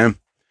environment, man.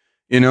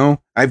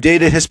 I've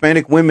dated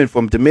Hispanic women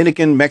from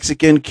Dominican,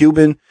 Mexican,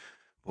 Cuban,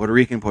 Puerto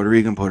Rican,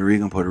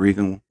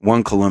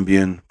 one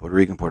Colombian, Puerto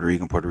Rican,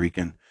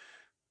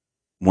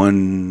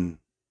 one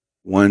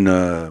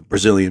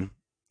Brazilian.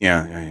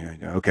 Yeah.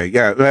 Okay.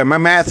 Yeah. My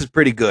math is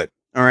pretty good.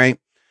 All right.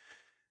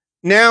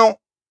 Now,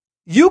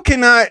 you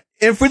cannot,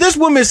 and for this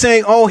woman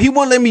saying, oh, he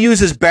won't let me use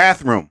his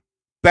bathroom.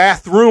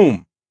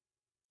 Bathroom.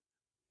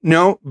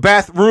 One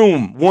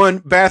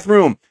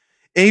bathroom.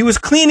 And she was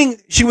cleaning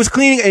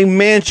a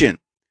mansion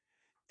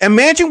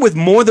with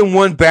more than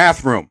one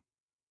bathroom.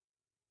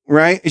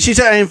 Right? And she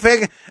said, in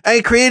fact,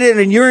 I created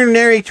a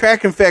urinary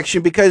tract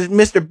infection because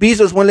Mr.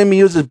 Bezos won't let me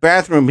use his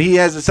bathroom. He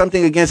has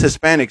something against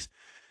Hispanics.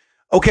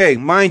 Okay,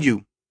 mind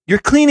you, you're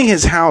cleaning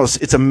his house.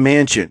 It's a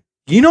mansion.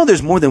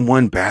 There's more than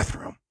one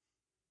bathroom.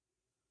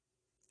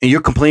 And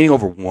you're complaining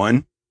over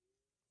one.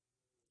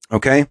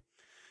 Okay?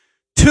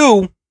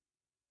 Two,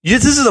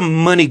 this is a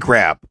money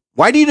grab.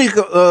 Why do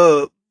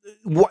you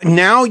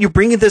now you're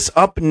bringing this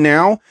up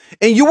now?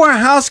 And you were a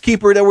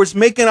housekeeper that was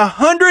making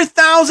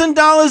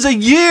 $100,000 a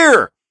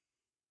year.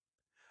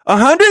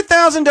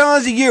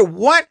 $100,000 a year.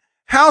 What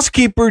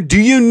housekeeper do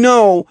you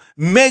know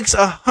makes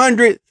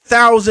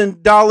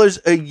 $100,000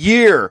 a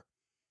year?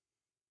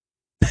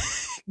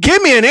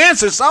 Give me an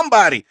answer,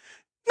 somebody.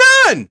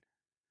 None.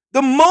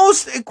 The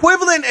most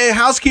equivalent a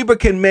housekeeper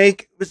can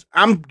make,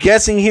 I'm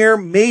guessing here,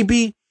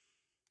 maybe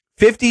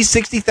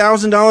 $50,000,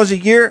 $60,000 a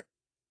year,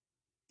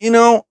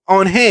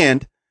 on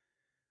hand.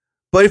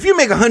 But if you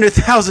make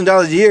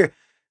 $100,000 a year,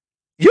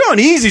 you're on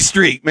easy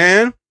street,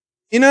 man.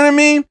 You know what I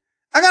mean?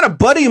 I got a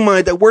buddy of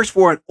mine that works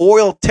for an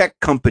oil tech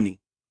company,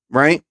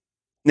 right?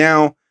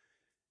 Now,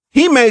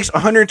 he makes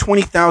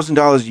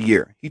 $120,000 a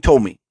year. He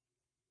told me.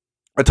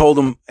 I told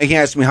him, he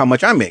asked me how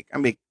much I make. I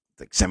make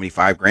like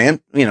 75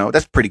 grand. You know,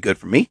 that's pretty good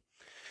for me.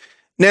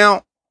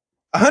 Now,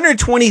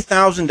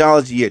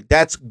 $120,000 a year,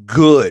 that's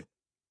good.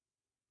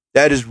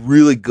 That is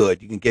really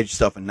good. You can get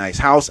yourself a nice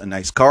house, a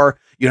nice car.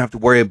 You don't have to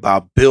worry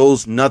about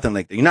bills, nothing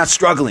like that. You're not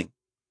struggling,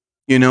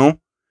 you know?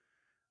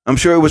 I'm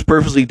sure it was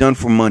purposely done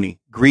for money.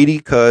 Greedy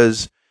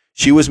because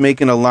she was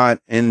making a lot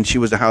and she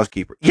was a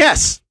housekeeper.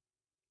 Yes.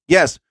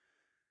 Yes.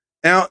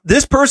 Now,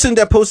 this person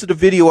that posted the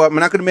video up, I'm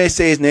not going to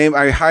say his name.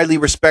 I highly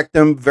respect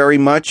him very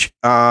much.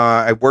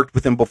 I worked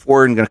with him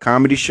before in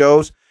comedy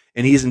shows,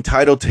 and he's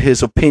entitled to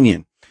his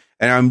opinion.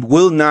 And I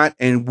will not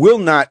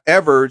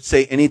ever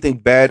say anything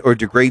bad or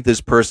degrade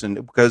this person,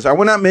 because I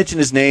will not mention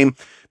his name,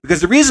 because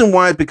the reason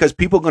why is because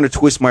people are going to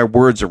twist my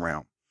words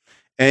around.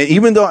 And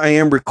even though I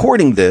am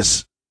recording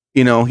this,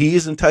 you know, he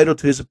is entitled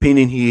to his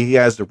opinion. He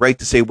has the right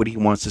to say what he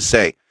wants to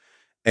say.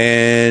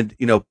 And,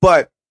 you know,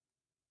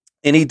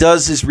 and he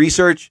does his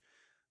research.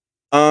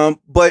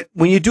 But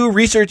when you do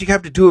research, you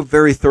have to do it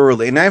very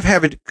thoroughly. And I've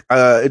had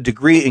a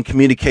degree in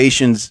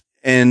communications.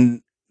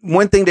 And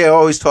one thing they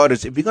always taught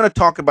us, if you're going to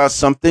talk about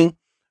something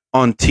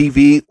on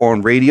TV or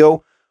on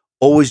radio,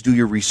 always do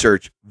your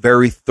research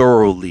very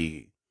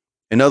thoroughly.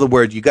 In other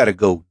words, you got to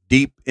go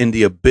deep in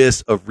the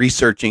abyss of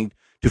researching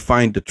to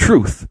find the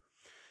truth.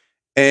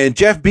 And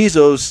Jeff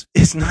Bezos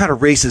is not a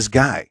racist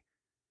guy.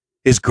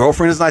 His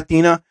girlfriend is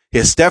Latina.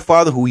 His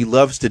stepfather, who he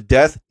loves to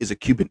death, is a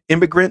Cuban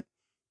immigrant.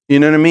 You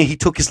know what I mean? He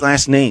took his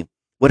last name.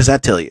 What does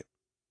that tell you?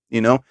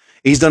 You know,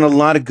 he's done a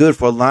lot of good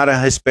for a lot of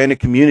Hispanic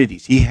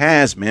communities. He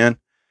has, man.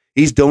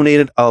 He's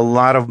donated a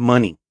lot of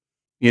money,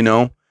 you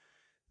know,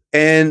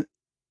 and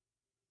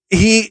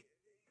he,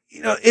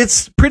 you know,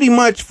 it's pretty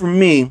much for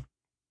me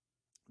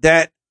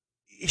that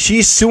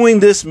she's suing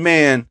this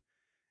man.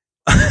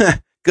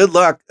 Good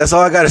luck. That's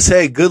all I got to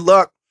say. Good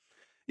luck,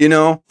 you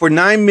know, for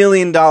 $9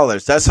 million.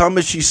 That's how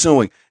much she's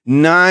suing.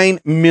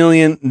 $9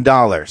 million.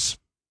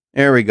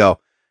 There we go.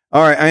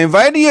 All right, I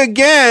invited you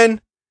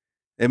again.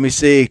 Let me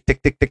see.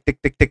 Tick, tick, tick,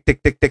 tick, tick, tick,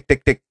 tick, tick, tick,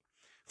 tick, tick.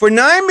 For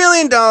 $9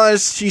 million,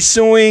 she's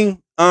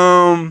suing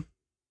Jeff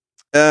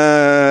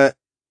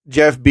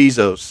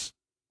Bezos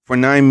for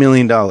 $9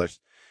 million.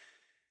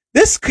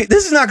 This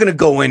is not going to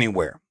go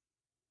anywhere.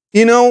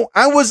 You know,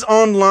 I was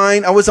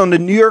online. I was on the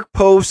New York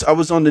Post. I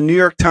was on the New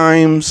York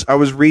Times. I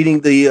was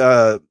reading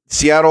the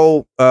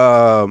Seattle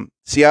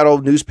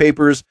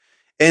newspapers,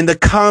 and the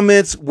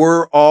comments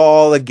were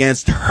all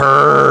against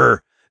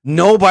her.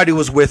 Nobody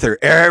was with her.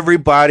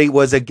 Everybody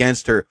was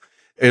against her.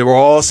 They were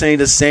all saying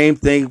the same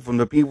thing, from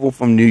the people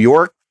from New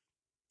York,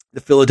 the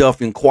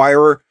Philadelphia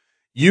Inquirer,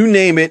 you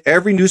name it.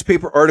 Every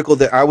newspaper article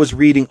that I was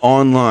reading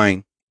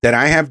online that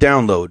I have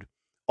downloaded,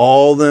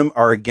 all of them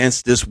are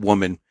against this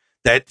woman,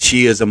 that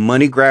she is a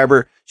money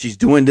grabber. She's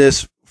doing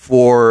this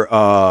for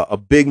a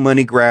big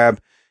money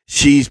grab.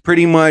 She's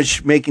pretty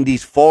much making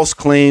these false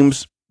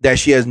claims that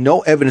she has no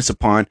evidence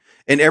upon.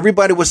 And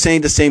everybody was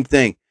saying the same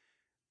thing.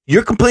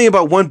 You're complaining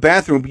about one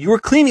bathroom, but you were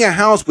cleaning a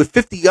house with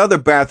 50 other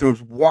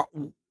bathrooms,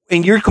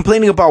 and you're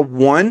complaining about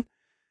one,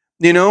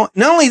 you know?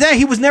 Not only that,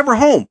 he was never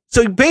home.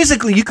 So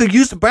basically, you could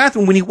use the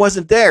bathroom when he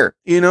wasn't there,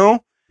 you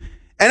know?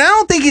 And I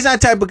don't think he's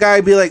that type of guy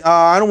to be like,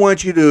 I don't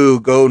want you to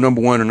go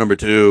number 1 or number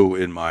 2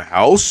 in my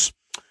house.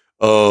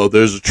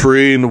 There's a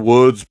tree in the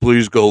woods.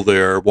 Please go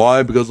there.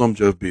 Why? Because I'm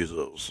Jeff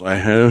Bezos. I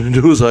have to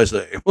do as I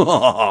say.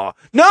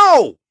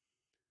 No!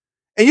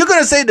 And you're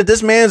going to say that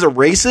this man's a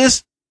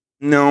racist?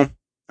 No.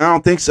 I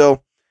don't think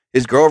so.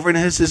 His girlfriend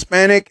is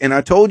Hispanic, and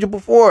I told you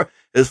before,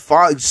 his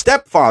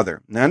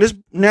stepfather, not his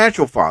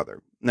natural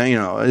father. Now, you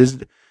know, his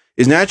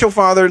natural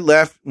father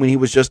left when he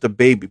was just a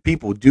baby.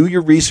 People, do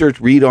your research,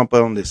 read up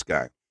on this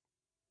guy.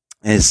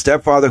 And his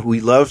stepfather, who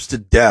he loves to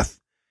death,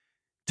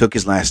 took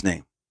his last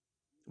name.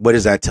 What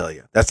does that tell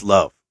you? That's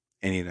love.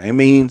 And it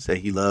means that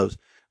he loves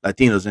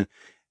Latinos.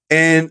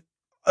 And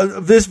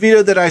this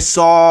video that I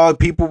saw,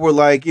 people were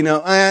like, you know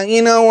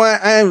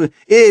what?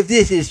 If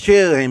this is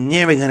true, I'm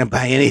never going to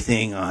buy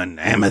anything on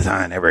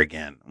Amazon ever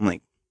again. I'm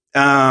like,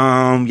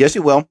 yes,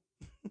 you will.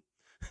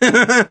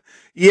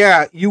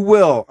 Yeah, you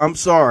will. I'm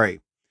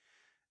sorry.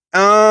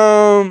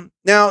 Now,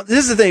 this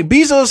is the thing.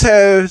 Bezos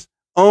has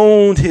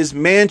owned his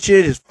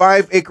mansion, his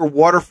 5-acre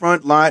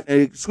waterfront lot,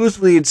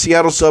 exclusively in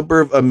Seattle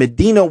suburb of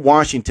Medina,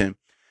 Washington.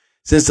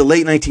 Since the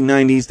late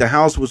 1990s, the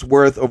house was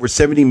worth over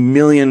 $70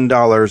 million.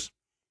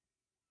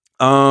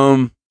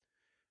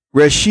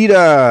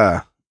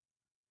 Rashida.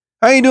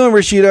 How you doing,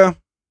 Rashida?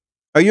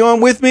 Are you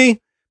on with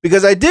me?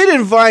 Because I did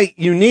invite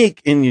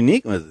Unique, and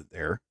Unique wasn't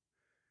there.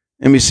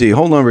 Let me see.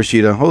 Hold on,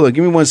 Rashida. Hold on.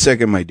 Give me 1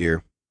 second, my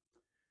dear.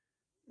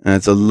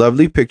 That's a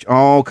lovely picture.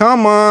 Oh,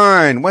 come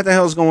on. What the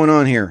hell's going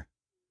on here?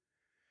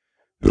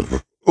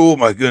 Oh,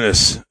 my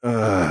goodness.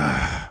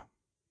 Well,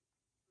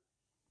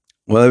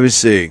 let me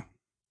see.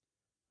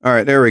 All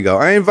right, there we go.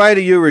 I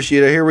invited you,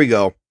 Rashida. Here we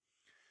go.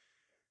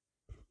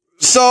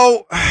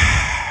 So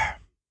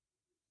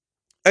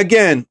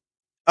again,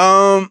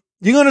 you're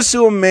going to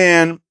sue a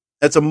man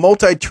that's a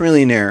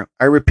multi-trillionaire.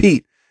 I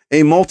repeat,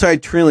 a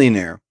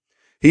multi-trillionaire.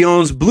 He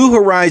owns Blue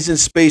Horizon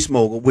Space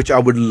Mogul, which I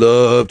would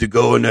love to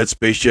go in that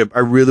spaceship. I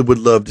really would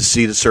love to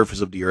see the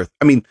surface of the Earth.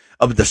 I mean,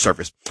 of the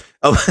surface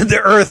of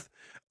the Earth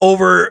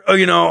over,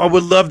 I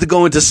would love to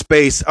go into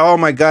space. Oh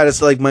my God.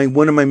 It's like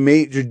one of my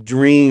major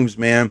dreams,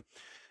 man.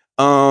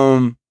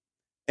 And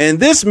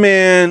this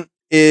man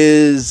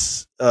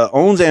owns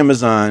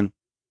Amazon,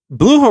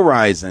 Blue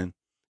Horizon,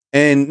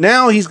 and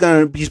now he's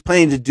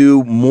planning to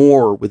do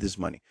more with his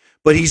money.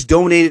 But he's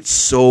donated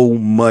so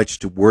much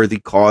to worthy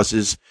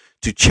causes,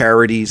 to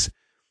charities,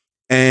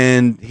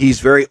 and he's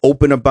very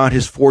open about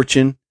his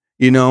fortune,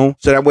 so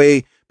that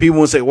way people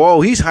won't say,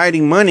 whoa, he's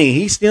hiding money,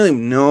 he's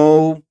stealing.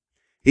 No,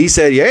 he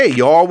said, hey,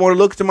 y'all want to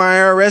look to my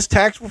IRS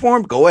tax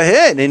reform? Go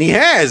ahead. And he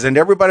has, and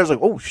everybody was like,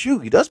 oh shoot,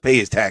 he does pay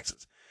his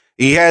taxes.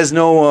 He has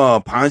no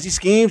Ponzi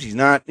schemes. He's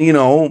not,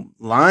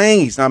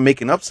 lying. He's not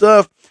making up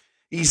stuff.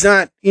 He's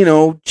not,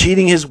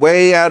 cheating his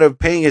way out of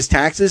paying his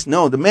taxes.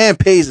 No, the man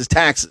pays his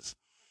taxes.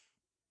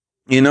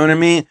 You know what I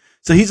mean?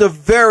 So he's a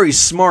very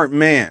smart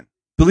man,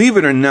 believe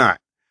it or not.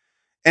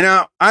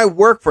 And I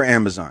work for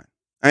Amazon.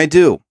 I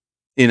do,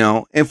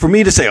 and for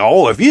me to say,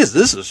 oh, if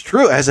this is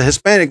true as a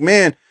Hispanic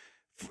man,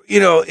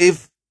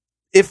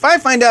 if I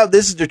find out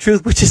this is the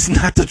truth, which is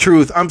not the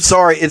truth, I'm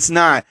sorry, it's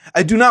not.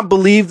 I do not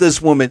believe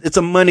this woman. It's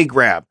a money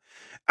grab.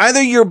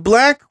 Either you're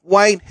black,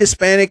 white,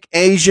 Hispanic,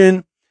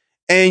 Asian,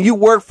 and you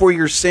work for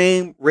your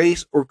same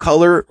race or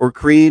color or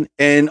creed,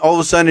 and all of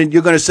a sudden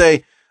you're going to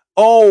say,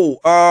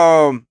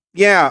 oh,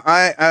 yeah,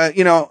 I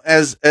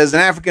as an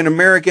African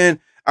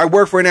American, I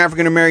work for an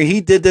African American.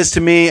 He did this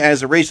to me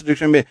as a racial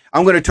discrimination.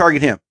 I'm going to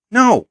target him.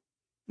 No.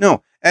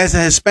 As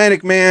a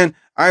Hispanic man,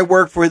 I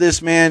work for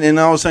this man, and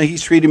all of a sudden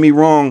he's treating me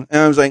wrong.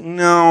 And I was like,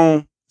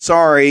 no,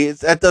 sorry,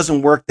 that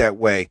doesn't work that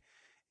way.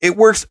 It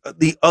works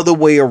the other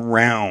way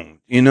around,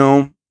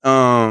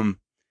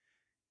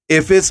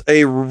 if it's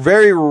a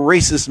very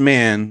racist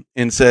man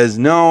and says,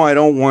 no, I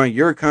don't want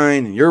your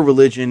kind and your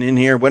religion in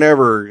here,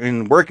 whatever,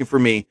 and working for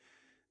me.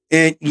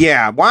 And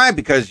yeah, why?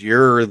 Because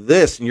you're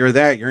this and you're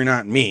that. You're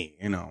not me,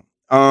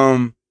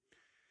 And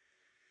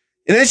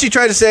then she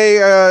tried to say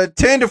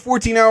 10 to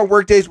 14-hour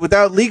workdays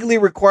without legally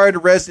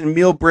required rest and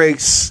meal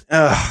breaks.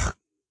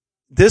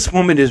 This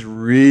woman is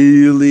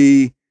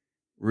really,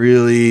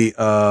 really,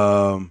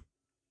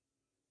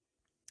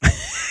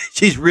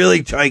 she's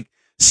really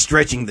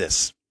stretching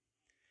this.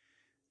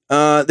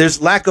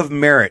 There's lack of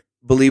merit,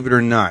 believe it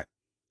or not.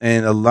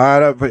 And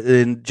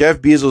and Jeff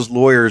Bezos'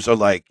 lawyers are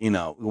like,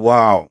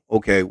 wow,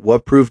 okay,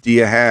 what proof do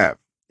you have?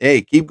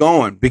 Hey, keep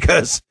going,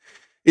 because,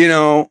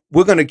 we're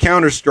going to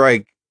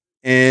counterstrike,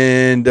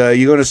 and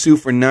you're going to sue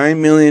for $9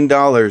 million.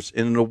 And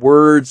in the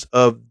words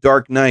of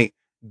Dark Knight,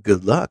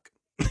 good luck.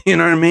 You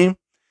know what I mean?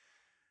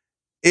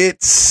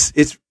 It's,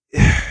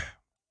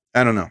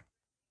 I don't know.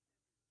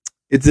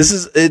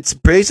 It's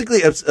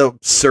basically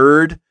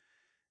absurd.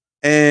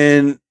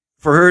 And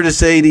for her to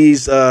say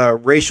these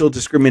racial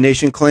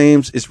discrimination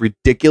claims is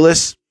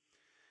ridiculous.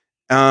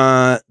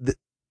 For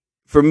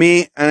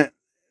me,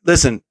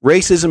 listen,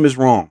 racism is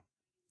wrong.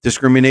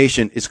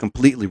 Discrimination is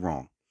completely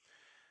wrong.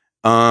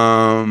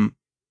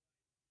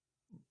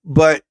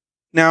 But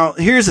now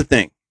here's the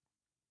thing.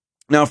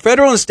 Now,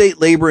 federal and state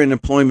labor and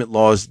employment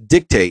laws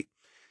dictate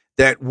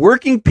that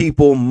working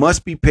people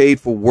must be paid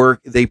for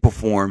work they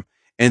perform,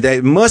 and that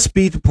it must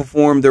be to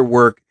perform their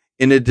work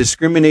in a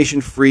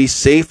discrimination-free,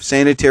 safe,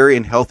 sanitary,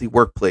 and healthy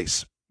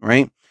workplace,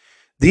 right?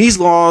 These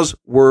laws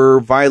were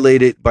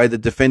violated by the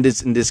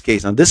defendants in this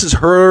case. Now, this is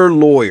her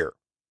lawyer,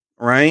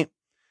 right?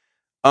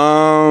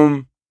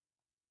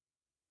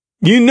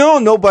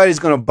 Nobody's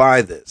going to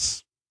buy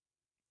this.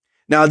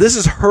 Now, this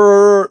is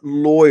her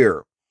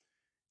lawyer.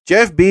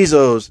 Jeff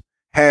Bezos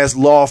has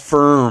law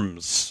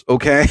firms,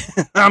 okay?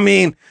 I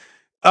mean,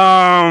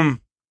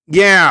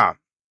 yeah.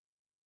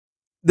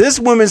 This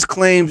woman's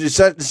claims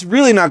it's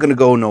really not going to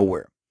go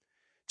nowhere.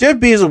 Jeff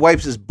Bezos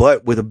wipes his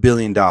butt with $1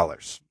 billion.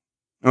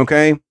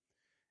 Okay.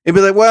 He'd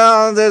be like,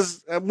 well,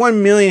 there's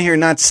 1 million here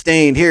not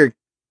stained. Here,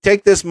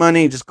 take this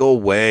money and just go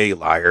away,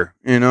 liar.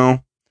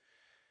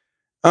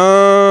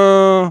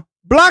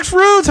 Blocks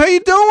Fruits, how you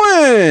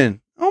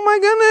doing? Oh my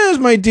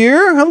goodness, my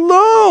dear.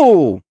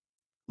 Hello.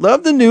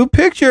 Love the new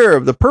picture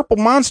of the purple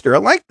monster. I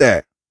like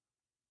that.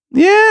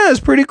 Yeah, it's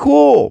pretty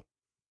cool.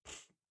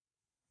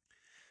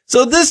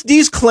 So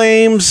these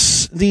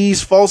claims,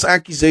 these false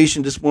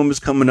accusations this woman's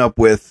coming up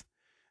with,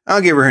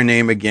 I'll give her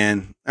name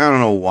again. I don't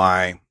know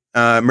why.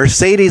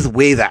 Mercedes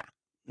Weather.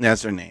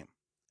 That's her name.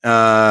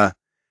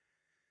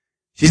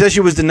 She says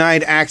she was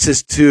denied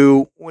access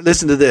to,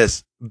 listen to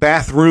this,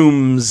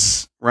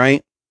 bathrooms,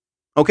 right?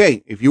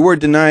 Okay, if you were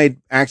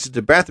denied access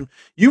to bathroom,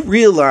 you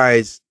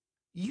realize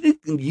you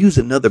can use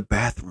another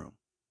bathroom.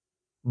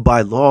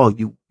 By law,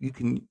 you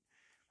can.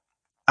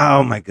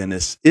 Oh my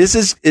goodness. Is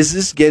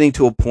this getting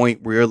to a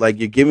point where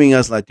you're giving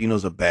us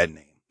Latinos a bad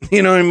name?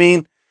 You know what I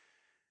mean?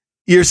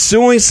 You're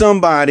suing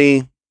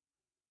somebody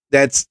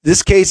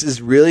this case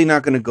is really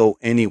not going to go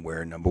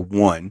anywhere. Number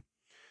one.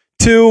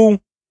 Two,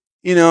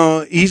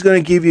 he's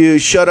going to give you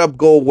shut up,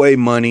 go away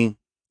money.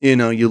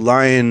 You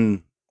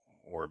lying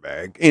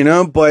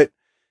whorebag, but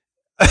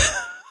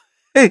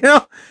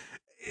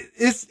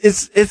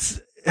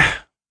it's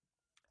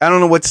I don't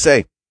know what to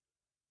say.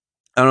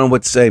 I don't know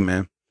what to say,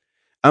 man.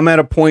 I'm at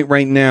a point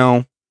right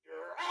now.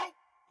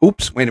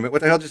 Oops, wait a minute.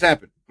 What the hell just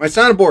happened? My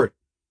soundboard.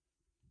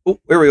 Oh,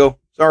 there we go.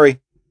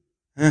 Sorry.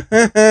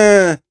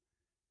 There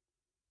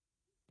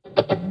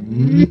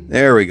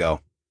we go.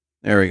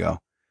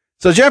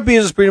 So Jeff Bezos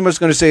is pretty much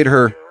going to say to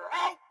her,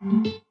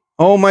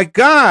 oh my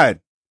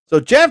God. So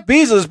Jeff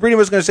Bezos is pretty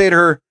much going to say to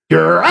her,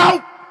 You're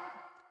out.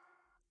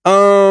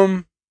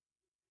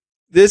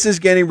 This is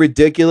getting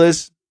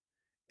ridiculous.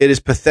 It is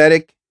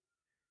pathetic.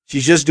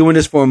 She's just doing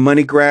this for a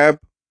money grab.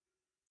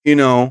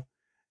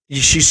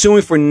 She's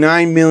suing for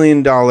 $9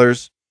 million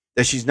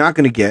that she's not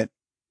going to get.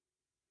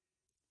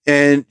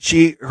 And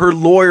her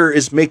lawyer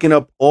is making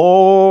up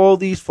all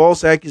these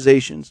false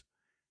accusations,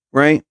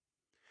 right?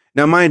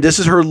 Now, mind, this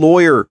is her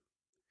lawyer.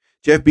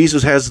 Jeff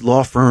Bezos has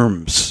law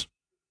firms.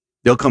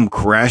 They'll come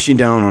crashing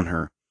down on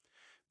her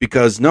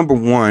because, number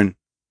one,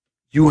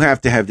 you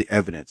have to have the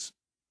evidence.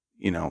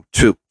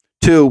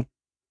 Two,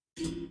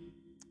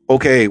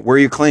 okay, where are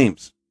your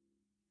claims?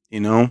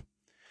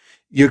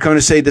 You're going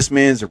to say this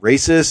man's a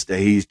racist, that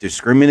he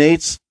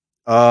discriminates.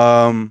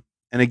 And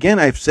again,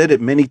 I've said it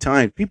many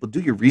times. People, do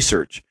your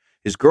research.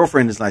 His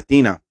girlfriend is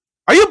Latina.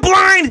 Are you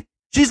blind?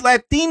 She's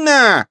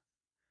Latina.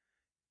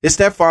 His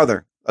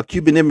stepfather, a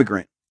Cuban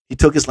immigrant. He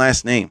took his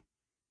last name.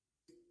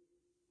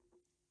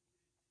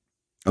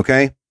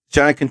 Okay.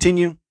 Shall I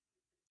continue?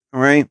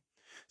 All right.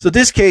 So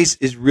this case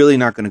is really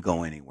not going to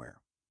go anywhere.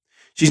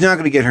 She's not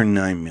going to get her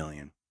 $9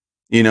 million,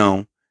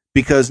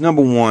 because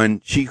number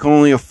one, she can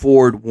only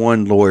afford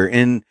one lawyer.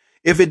 And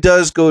if it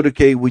does go to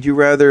Kate, would you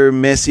rather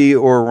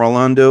Messi or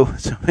Rolando?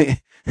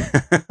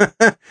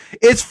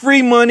 It's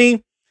free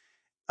money.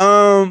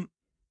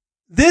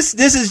 This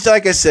is,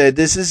 like I said,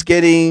 this is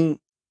getting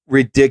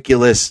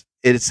ridiculous.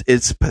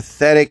 It's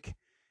pathetic.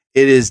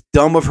 It is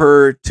dumb of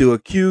her to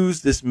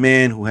accuse this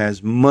man who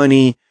has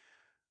money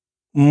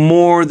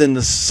more than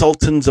the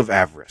sultans of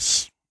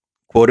avarice,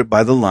 quoted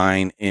by the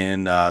line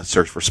in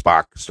Search for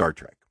Spock, Star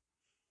Trek.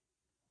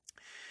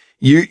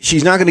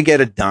 She's not going to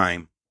get a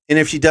dime. And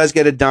if she does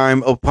get a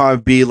dime, it'll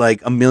probably be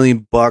like $1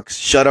 million,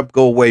 shut up,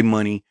 go away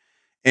money.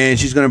 And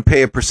she's going to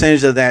pay a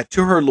percentage of that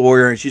to her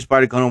lawyer. And she's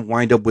probably going to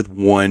wind up with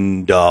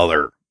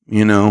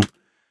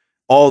 $1,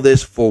 all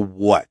this for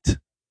what?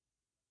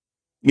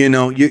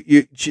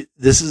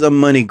 This is a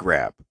money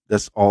grab.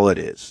 That's all it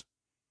is,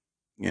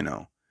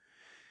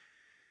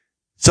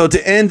 So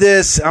to end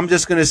this, I'm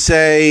just going to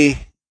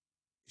say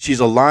she's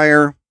a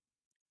liar.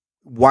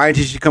 Why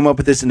did she come up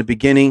with this in the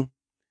beginning?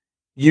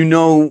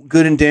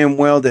 Good and damn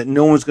well that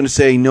no one's going to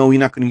say, no, you're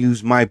not going to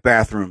use my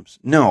bathrooms.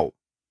 No.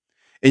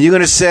 And you're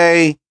going to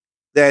say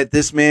that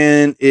this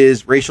man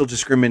is racial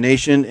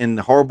discrimination and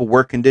horrible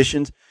work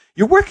conditions.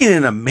 You're working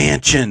in a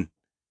mansion.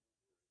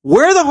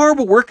 Where are the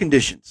horrible work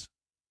conditions?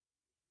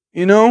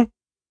 Be that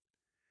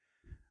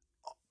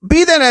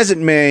as it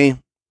may,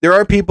 there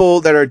are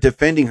people that are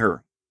defending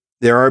her.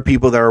 There are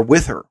people that are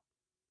with her.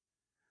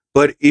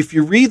 But if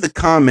you read the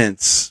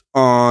comments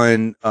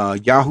on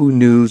Yahoo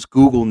News,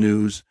 Google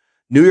News,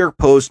 New York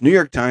Post, New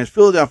York Times,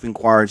 Philadelphia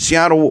Inquirer,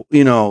 Seattle,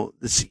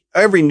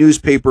 every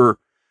newspaper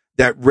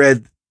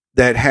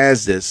that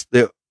has this,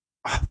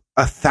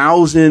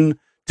 1,000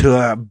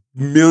 to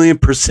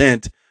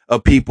 1,000,000%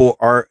 of people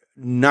are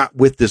not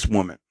with this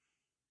woman.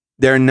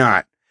 They're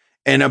not.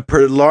 And a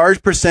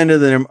large percent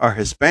of them are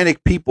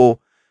Hispanic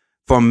people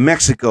from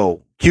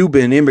Mexico,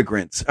 Cuban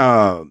immigrants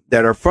that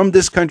are from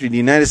this country, the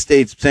United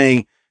States,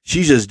 saying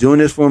she's just doing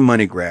this for a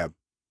money grab.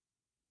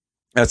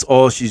 That's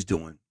all she's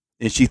doing.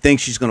 And she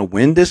thinks she's going to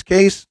win this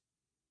case.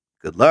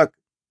 Good luck.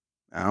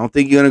 I don't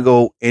think you're going to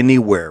go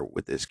anywhere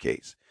with this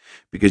case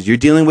because you're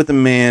dealing with a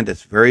man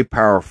that's very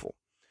powerful.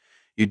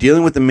 You're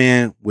dealing with a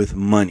man with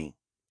money.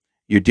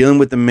 You're dealing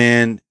with a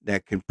man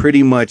that can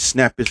pretty much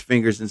snap his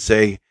fingers and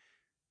say,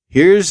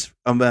 here's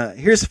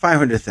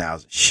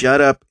 500,000.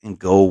 Shut up and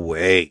go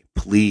away,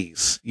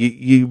 please.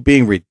 You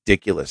being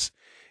ridiculous.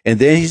 And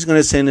then he's going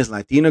to send his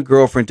Latina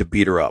girlfriend to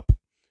beat her up.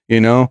 Why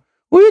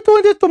are you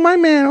doing this to my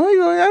man?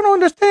 I don't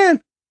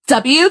understand.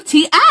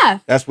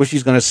 WTF. That's what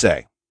she's going to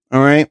say.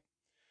 All right.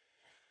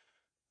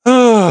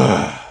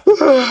 I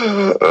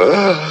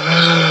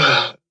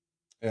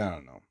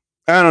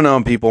don't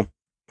know, people.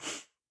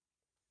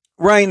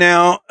 Right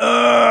now,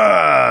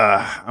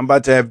 I'm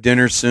about to have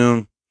dinner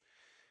soon.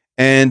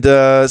 And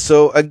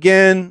so,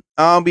 again,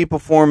 I'll be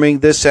performing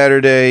this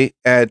Saturday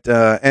at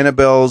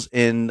Annabelle's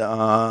in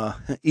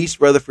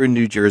East Rutherford,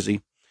 New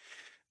Jersey.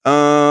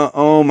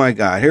 Oh, my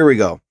God. Here we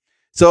go.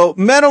 So,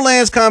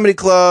 Meadowlands Comedy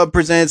Club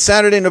presents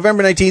Saturday,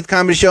 November 19th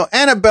comedy show,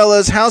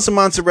 Annabella's House of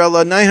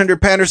Mozzarella,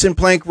 900 Patterson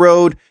Plank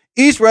Road,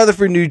 East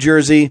Rutherford, New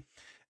Jersey.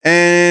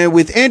 and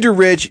with Andrew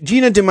Rich,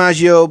 Gina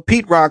DiMaggio,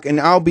 Pete Rock,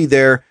 and I'll be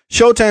there.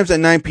 Showtime's at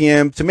 9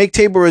 p.m. To make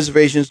table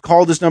reservations,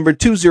 call this number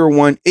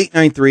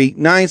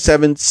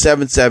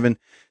 201-893-9777.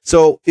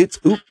 So it's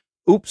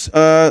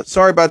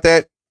sorry about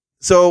that.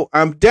 So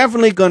I'm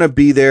definitely gonna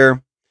be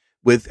there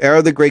with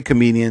other great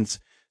comedians.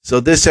 So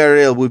this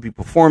Saturday I will be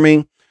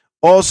performing.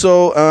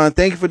 Also,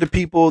 thank you for the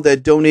people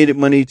that donated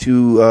money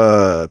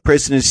to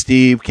President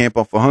Steve Camp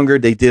Out for Hunger.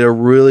 They did a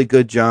really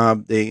good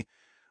job. They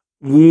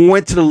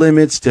went to the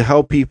limits to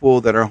help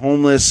people that are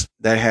homeless,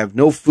 that have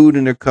no food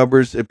in their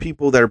cupboards, and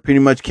people that are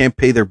pretty much can't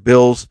pay their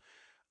bills.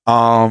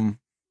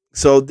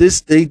 So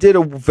they did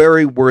a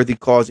very worthy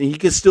cause, and you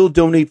can still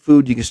donate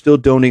food. You can still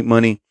donate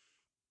money.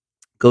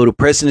 Go to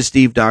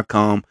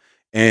PresidentSteve.com,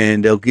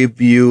 and they'll give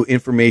you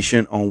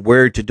information on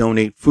where to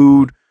donate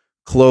food,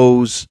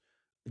 clothes,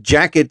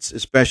 jackets,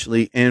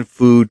 especially, and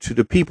food to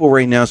the people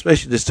right now,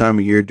 especially this time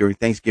of year during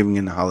Thanksgiving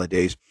and the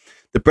holidays.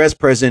 The best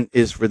present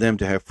is for them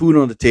to have food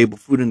on the table,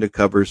 food in the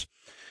cupboard.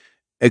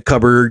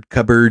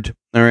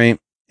 All right.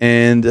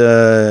 And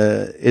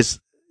it's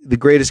the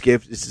greatest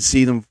gift is to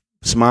see them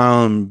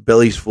smile and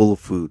bellies full of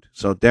food.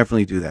 So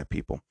definitely do that,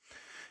 people.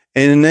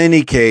 And in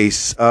any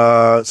case,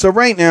 so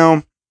right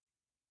now,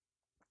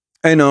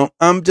 I know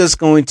I'm just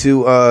going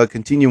to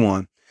continue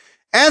on.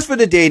 As for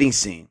the dating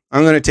scene,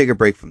 I'm going to take a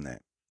break from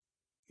that.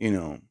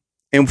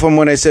 And from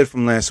what I said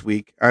from last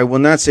week, I will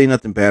not say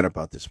nothing bad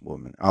about this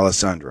woman,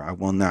 Alessandra. I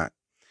will not.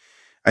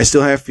 I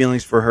still have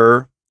feelings for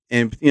her.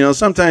 And,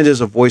 sometimes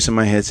there's a voice in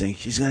my head saying,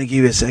 she's going to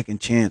give you a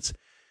second chance.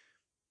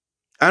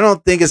 I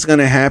don't think it's going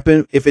to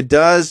happen. If it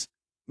does,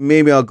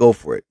 maybe I'll go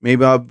for it.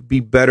 Maybe I'll be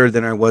better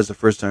than I was the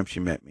first time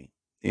she met me,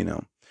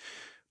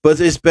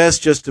 But it's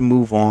best just to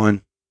move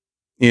on,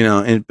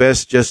 and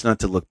best just not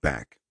to look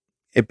back.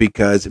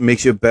 Because it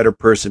makes you a better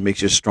person,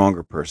 makes you a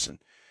stronger person.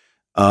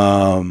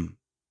 And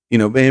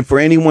for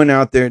anyone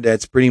out there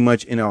that's pretty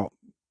much in an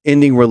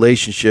ending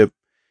relationship,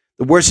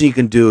 the worst thing you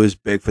can do is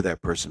beg for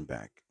that person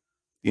back.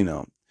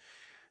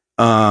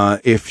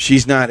 If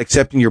she's not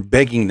accepting your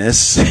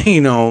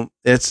beggingness,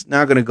 it's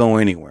not going to go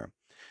anywhere.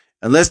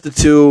 Unless the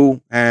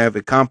two have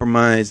a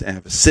compromise and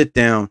have a sit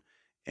down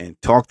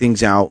and talk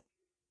things out,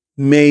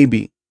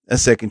 maybe a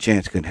second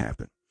chance could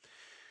happen.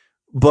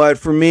 But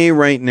for me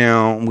right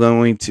now, I've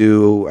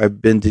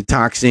been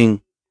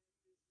detoxing,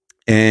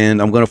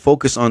 and I'm going to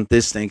focus on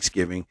this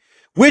Thanksgiving,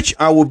 which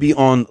I will be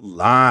on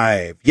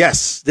live.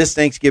 Yes, this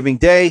Thanksgiving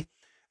Day,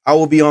 I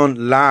will be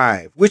on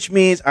live, which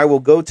means I will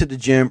go to the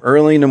gym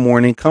early in the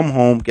morning, come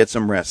home, get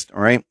some rest.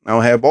 All right. I'll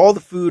have all the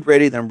food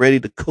ready. Then I'm ready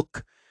to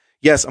cook.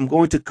 Yes, I'm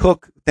going to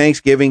cook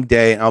Thanksgiving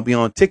Day, and I'll be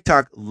on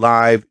TikTok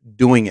live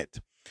doing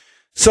it.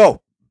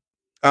 So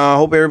I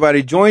hope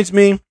everybody joins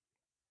me.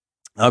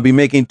 I'll be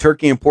making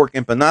turkey and pork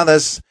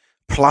empanadas,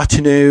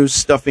 platanos,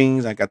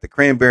 stuffings. I got the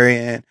cranberry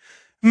and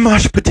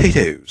mashed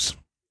potatoes.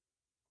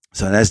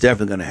 So that's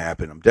definitely going to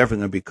happen. I'm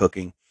definitely going to be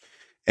cooking.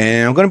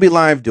 And I'm going to be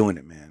live doing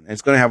it, man.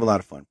 It's going to have a lot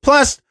of fun.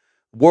 Plus,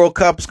 World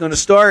Cup is going to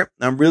start.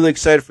 I'm really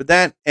excited for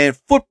that. And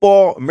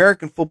football,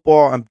 American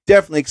football, I'm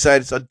definitely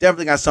excited. So I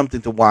definitely got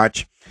something to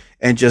watch.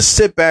 And just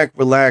sit back,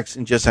 relax,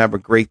 and just have a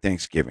great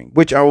Thanksgiving,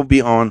 which I will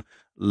be on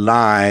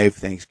live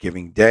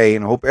Thanksgiving Day.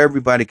 And I hope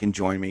everybody can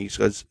join me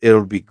because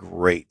it'll be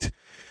great.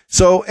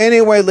 So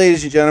anyway,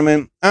 ladies and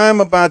gentlemen,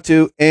 I'm about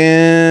to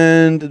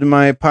end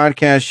my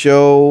podcast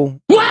show.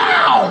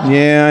 Wow!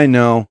 Yeah, I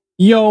know.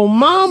 Yo,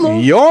 mama.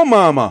 Your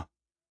mama.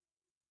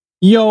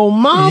 Yo,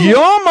 mama.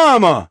 Your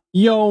mama.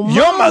 Yo, mama.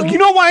 Your mama. You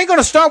know why I ain't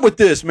going to start with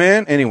this,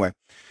 man? Anyway.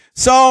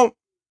 So,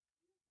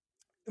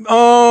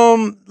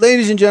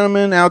 ladies and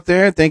gentlemen out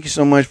there, thank you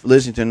so much for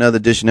listening to another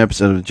edition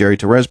episode of the Jerry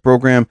Torres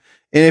program.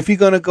 And if you're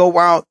going to go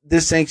out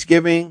this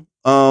Thanksgiving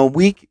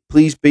week,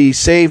 please be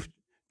safe.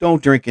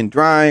 Don't drink and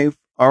drive.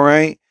 All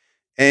right.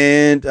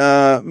 And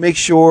make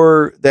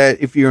sure that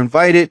if you're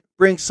invited,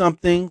 bring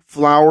something,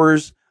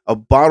 flowers, a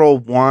bottle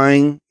of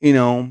wine,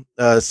 a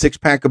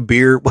 6-pack of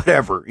beer,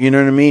 whatever. You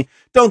know what I mean?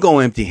 Don't go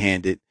empty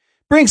handed.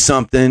 Bring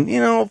something,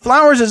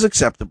 flowers is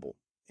acceptable.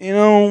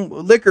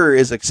 Liquor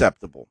is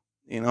acceptable,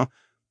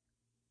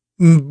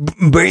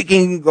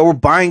 Breaking or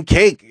buying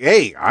cake.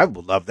 Hey, I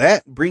would love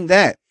that. Bring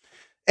that.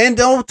 And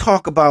don't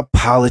talk about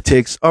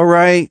politics. All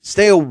right.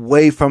 Stay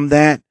away from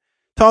that.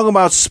 Talk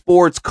about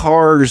sports,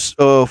 cars,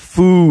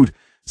 food,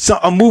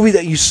 a movie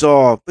that you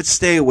saw, but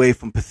stay away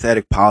from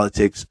pathetic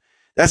politics.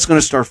 That's going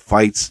to start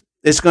fights.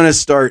 It's going to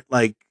start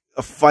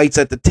fights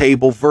at the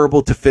table,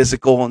 verbal to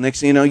physical. And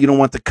next thing you know, you don't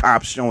want the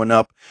cops showing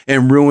up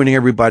and ruining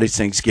everybody's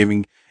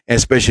Thanksgiving,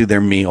 especially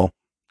their meal.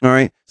 All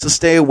right. So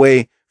stay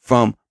away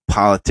from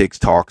politics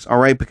talks. All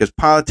right. Because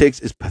politics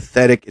is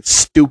pathetic. It's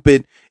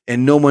stupid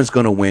and no one's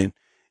going to win.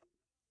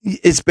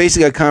 It's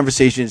basically a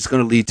conversation. It's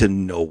going to lead to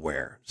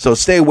nowhere. So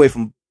stay away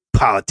from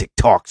politic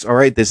talks. All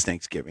right. This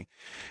Thanksgiving.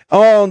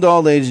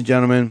 All ladies and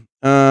gentlemen.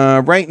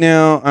 Right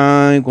now,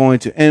 I'm going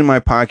to end my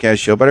podcast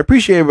show, but I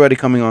appreciate everybody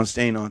coming on,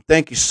 staying on.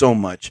 Thank you so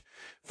much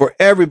for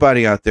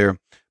everybody out there.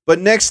 But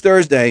next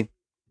Thursday,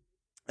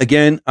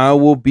 again, I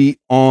will be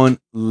on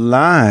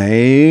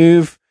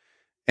live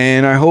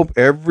And I hope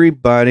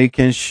everybody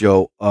can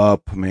show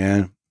up,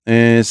 man.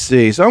 And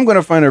see. So I'm going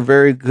to find a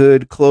very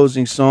good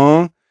closing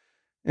song.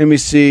 Let me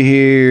see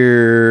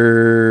here.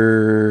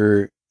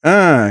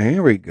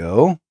 Here we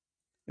go.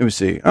 Let me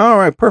see. All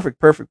right.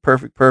 Perfect. So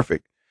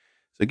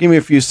give me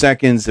a few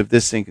seconds if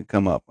this thing can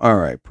come up. All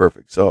right.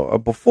 Perfect. So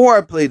before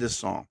I play this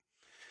song,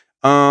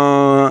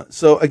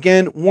 so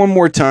again, one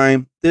more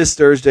time, this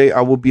Thursday,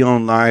 I will be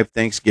on live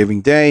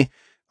Thanksgiving Day.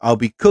 I'll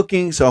be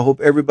cooking, so I hope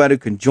everybody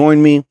can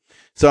join me.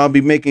 So I'll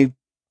be making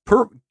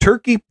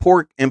turkey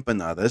pork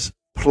empanadas,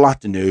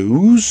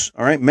 platanos,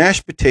 all right,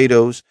 mashed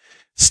potatoes,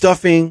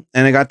 stuffing,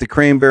 and I got the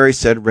cranberry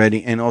set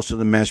ready, and also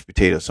the mashed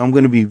potatoes. So I'm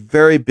going to be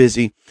very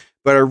busy,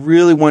 but I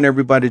really want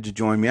everybody to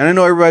join me. And I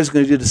know everybody's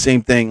going to do the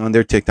same thing on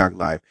their TikTok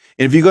live.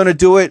 And if you're going to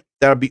do it,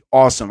 that'll be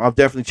awesome. I'll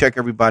definitely check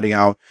everybody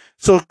out.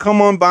 So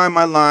come on by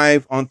my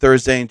live on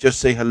Thursday and just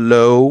say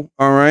hello,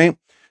 all right?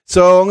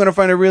 So I'm going to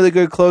find a really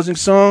good closing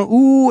song.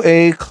 Ooh,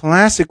 a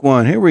classic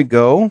one. Here we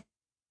go.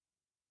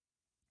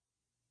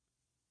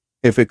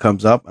 If it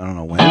comes up, I don't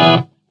know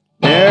when.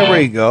 There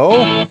we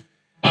go.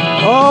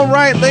 All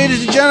right,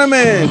 ladies and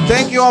gentlemen,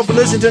 thank you all for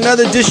listening to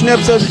another edition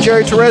episode of the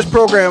Jerry Torres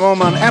program. I'm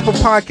on Apple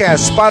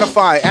Podcasts,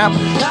 Spotify,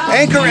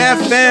 Anchor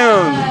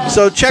FM.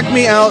 So check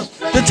me out.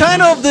 The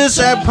title of this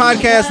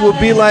podcast will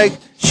be like,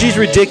 She's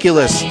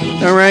Ridiculous.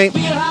 All right.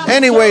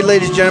 Anyway,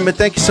 ladies and gentlemen,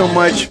 thank you so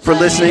much for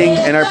listening,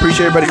 and I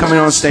appreciate everybody coming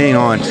on and staying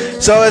on.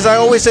 So as I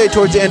always say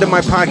towards the end of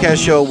my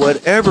podcast show,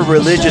 whatever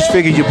religious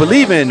figure you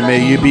believe in,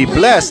 may you be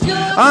blessed.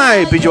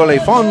 I bid you all a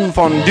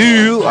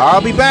fondue.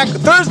 I'll be back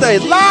Thursday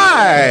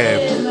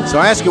live. So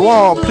I ask you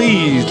all,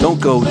 please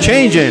don't go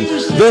changing.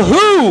 The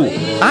Who,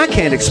 I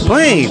can't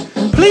explain.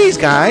 Please,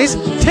 guys,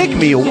 take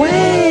me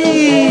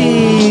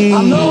away.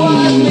 I know what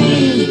I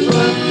mean,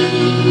 but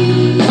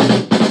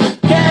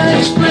can't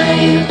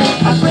explain.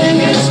 I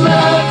think it's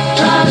love.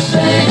 Try to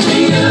say to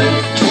you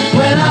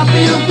when I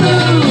feel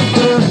blue,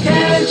 but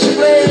can't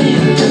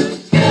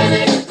explain. Can't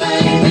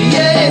explain.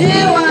 Yeah,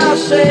 hear what I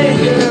say,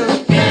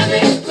 girl. Can't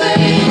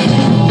explain.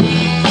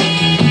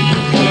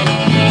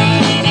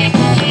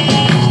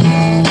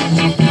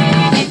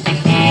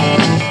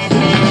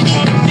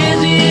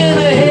 Dizzy in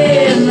the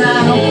head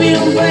now,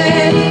 feeling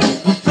bad.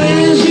 The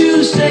things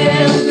you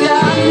said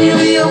got me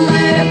real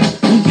mad.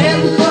 I'm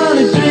getting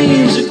funny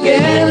dreams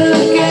again and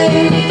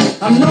again.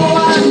 I know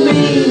what I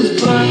mean,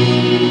 but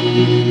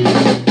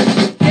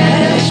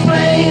can't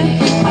explain.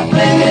 I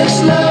think it's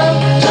love.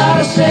 Try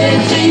to say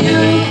it to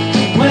you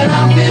when I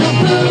feel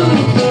blue,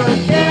 but I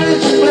can't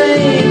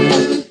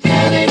explain.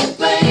 Can't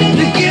explain.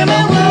 You give me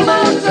one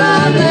more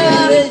time,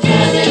 that it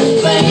can't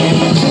explain.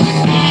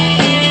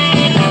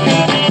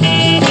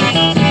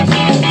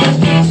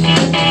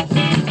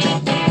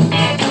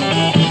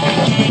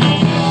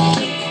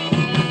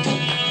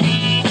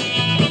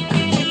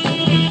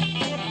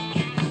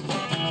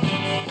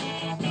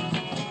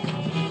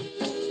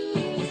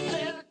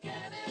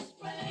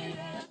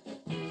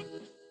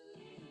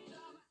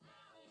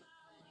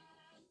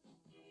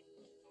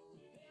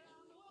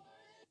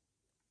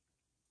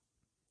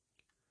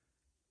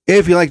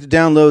 If you like to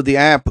download the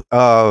app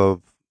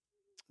of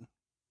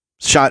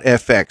Shot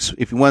FX,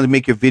 if you want to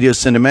make your video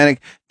cinematic,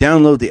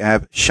 download the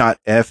app Shot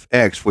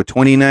FX for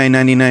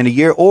 $29.99 a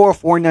year or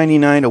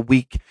 $4.99 a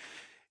week.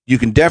 You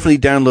can definitely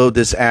download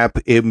this app.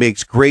 It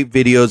makes great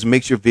videos,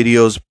 makes your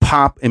videos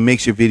pop, and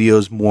makes your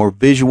videos more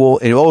visual.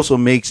 And it also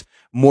makes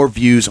more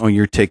views on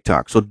your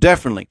TikTok. So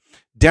definitely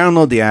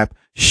download the app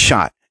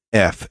Shot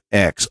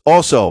FX.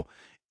 Also,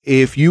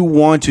 if you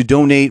want to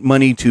donate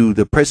money to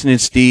the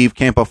President Steve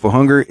Camp Out for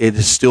Hunger, it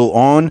is still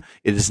on.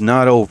 It is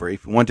not over.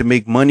 If you want to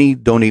make money,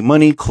 donate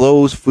money,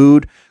 clothes,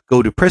 food,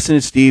 go to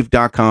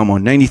PresidentSteve.com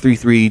on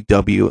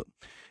 93.3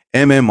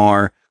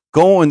 WMMR.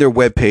 Go on their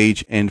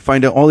webpage and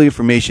find out all the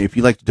information if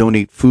you'd like to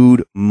donate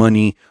food,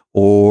 money,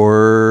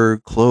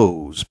 or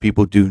clothes.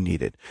 People do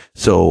need it.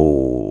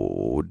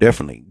 So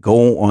definitely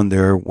go on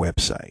their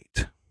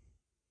website.